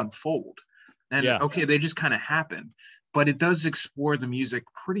just kind of unfold and Yeah. okay they just kind of happen, but it does explore the music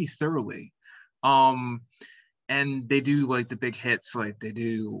pretty thoroughly. um and they do like the big hits, like they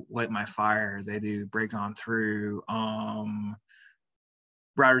do Light My Fire, they do Break On Through,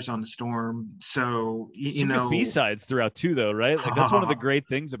 Riders on the Storm. So you Some good know. B-sides throughout too though, right? Like that's one of the great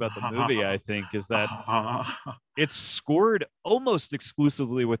things about the movie, I think, is that it's scored almost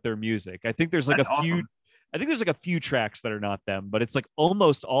exclusively with their music. That's awesome. I think there's like a few tracks that are not them, but it's like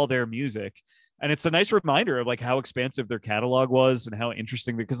almost all their music. And it's a nice reminder of like how expansive their catalog was and how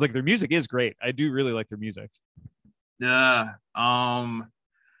interesting, because like their music is great. I do really like their music. Yeah.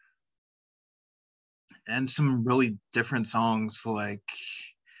 And some really different songs like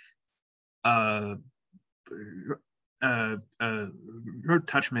uh uh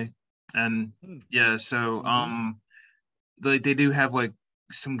Touch Me. And yeah, so Mm-hmm. they do have like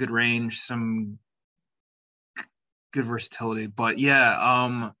some good range, some good versatility. But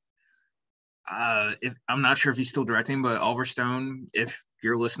yeah, if I'm not sure if he's still directing, but Oliver Stone, if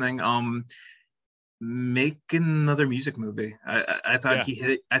you're listening, make another music movie. I thought Yeah. he hit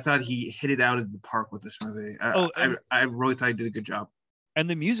it. I thought he hit it out of the park with this movie. Oh, and I really thought he did a good job.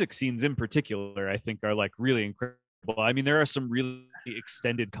 the music scenes in particular, I think, are like really incredible. I mean, there are some really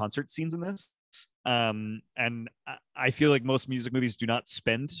extended concert scenes in this. And I feel like most music movies do not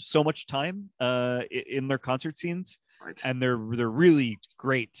spend so much time in their concert scenes, Right. and they're really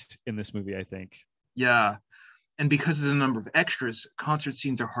great in this movie, I think. Yeah, and because of the number of extras, concert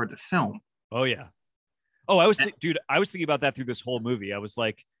scenes are hard to film. Oh yeah. Dude, I was thinking about that through this whole movie. I was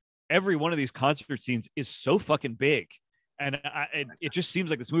like, every one of these concert scenes is so fucking big, and it just seems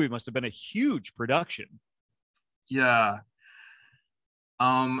like this movie must have been a huge production. Yeah.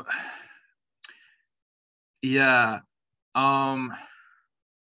 Um. Yeah. Um.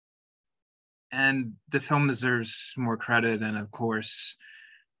 And the film deserves more credit, and of course,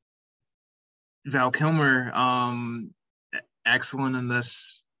 Val Kilmer, excellent in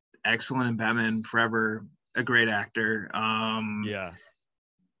this, excellent in Batman Forever, a great actor. Yeah.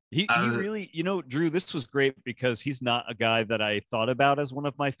 He Uh, really, Drew, this was great because he's not a guy that I thought about as one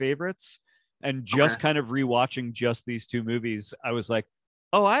of my favorites. And okay, just kind of rewatching just these two movies, I was like,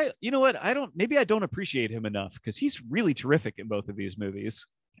 oh, you know what? Maybe I don't appreciate him enough because he's really terrific in both of these movies.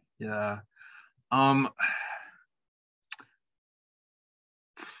 yeah. Um,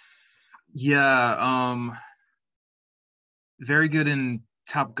 yeah. Very good in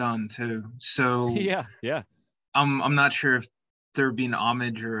Top Gun too. So Yeah, yeah. I'm not sure if there would be an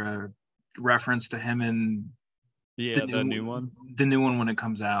homage or a reference to him in the new one. The new one when it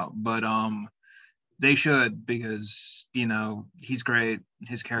comes out. But they should, because he's great.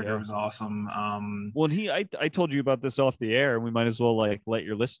 His character was awesome. Well, I told you about this off the air, and we might as well like let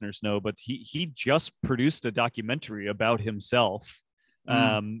your listeners know. But he just produced a documentary about himself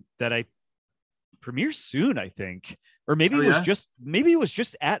that I premiere soon, I think, or maybe it was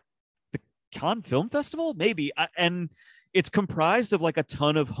just at the Cannes Film Festival, maybe. And it's comprised of like a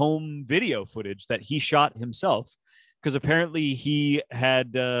ton of home video footage that he shot himself, because apparently he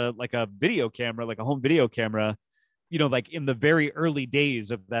had like a video camera, like a home video camera, like in the very early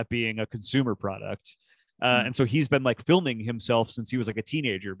days of that being a consumer product. And so he's been like filming himself since he was like a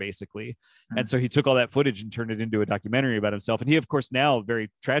teenager, basically. And so he took all that footage and turned it into a documentary about himself. And he, of course, now very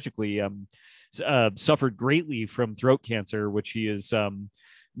tragically suffered greatly from throat cancer, which he is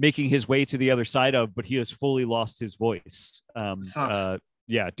making his way to the other side of, but he has fully lost his voice. Due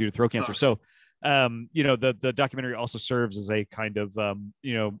to throat cancer. So, the documentary also serves as a kind of,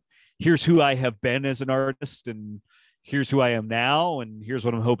 here's who I have been as an artist, and here's who I am now, and here's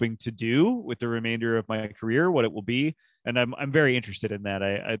what I'm hoping to do with the remainder of my career, what it will be. And I'm very interested in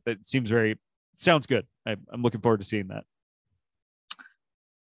that. That sounds good. I'm looking forward to seeing that.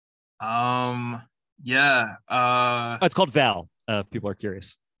 It's called Val. People are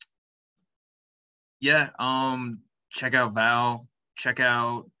curious. Yeah. Check out Val. Check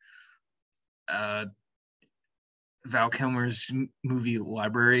out Val Kilmer's movie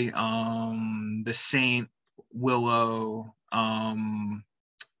library. The Saint, Willow,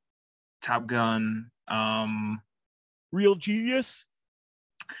 Top Gun, Real Genius.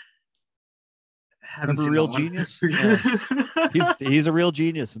 Remember Real Genius? Yeah. he's a real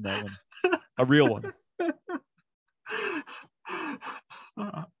genius in that one. A real one.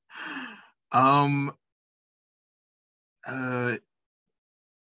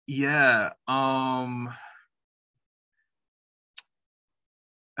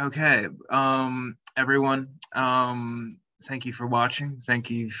 Okay. Everyone, thank you for watching.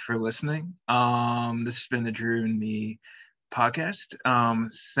 Thank you for listening. This has been the Drew and Me podcast.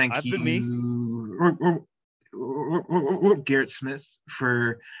 Thank you, Garrett Smith,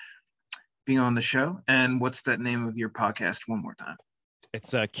 for being on the show. And what's that name of your podcast one more time?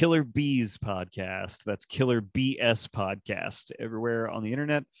 It's a Killer Bees podcast. That's Killer BS podcast everywhere on the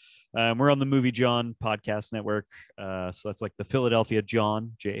internet. We're on the Movie John podcast network. So that's like the Philadelphia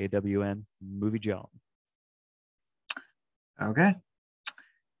John, JAWN, Movie John. Okay.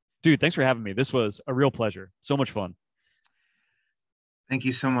 Dude, thanks for having me. This was a real pleasure. So much fun. Thank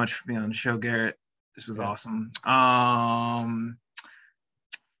you so much for being on the show, Garrett. This was awesome. Have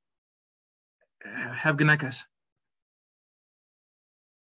a good night, guys.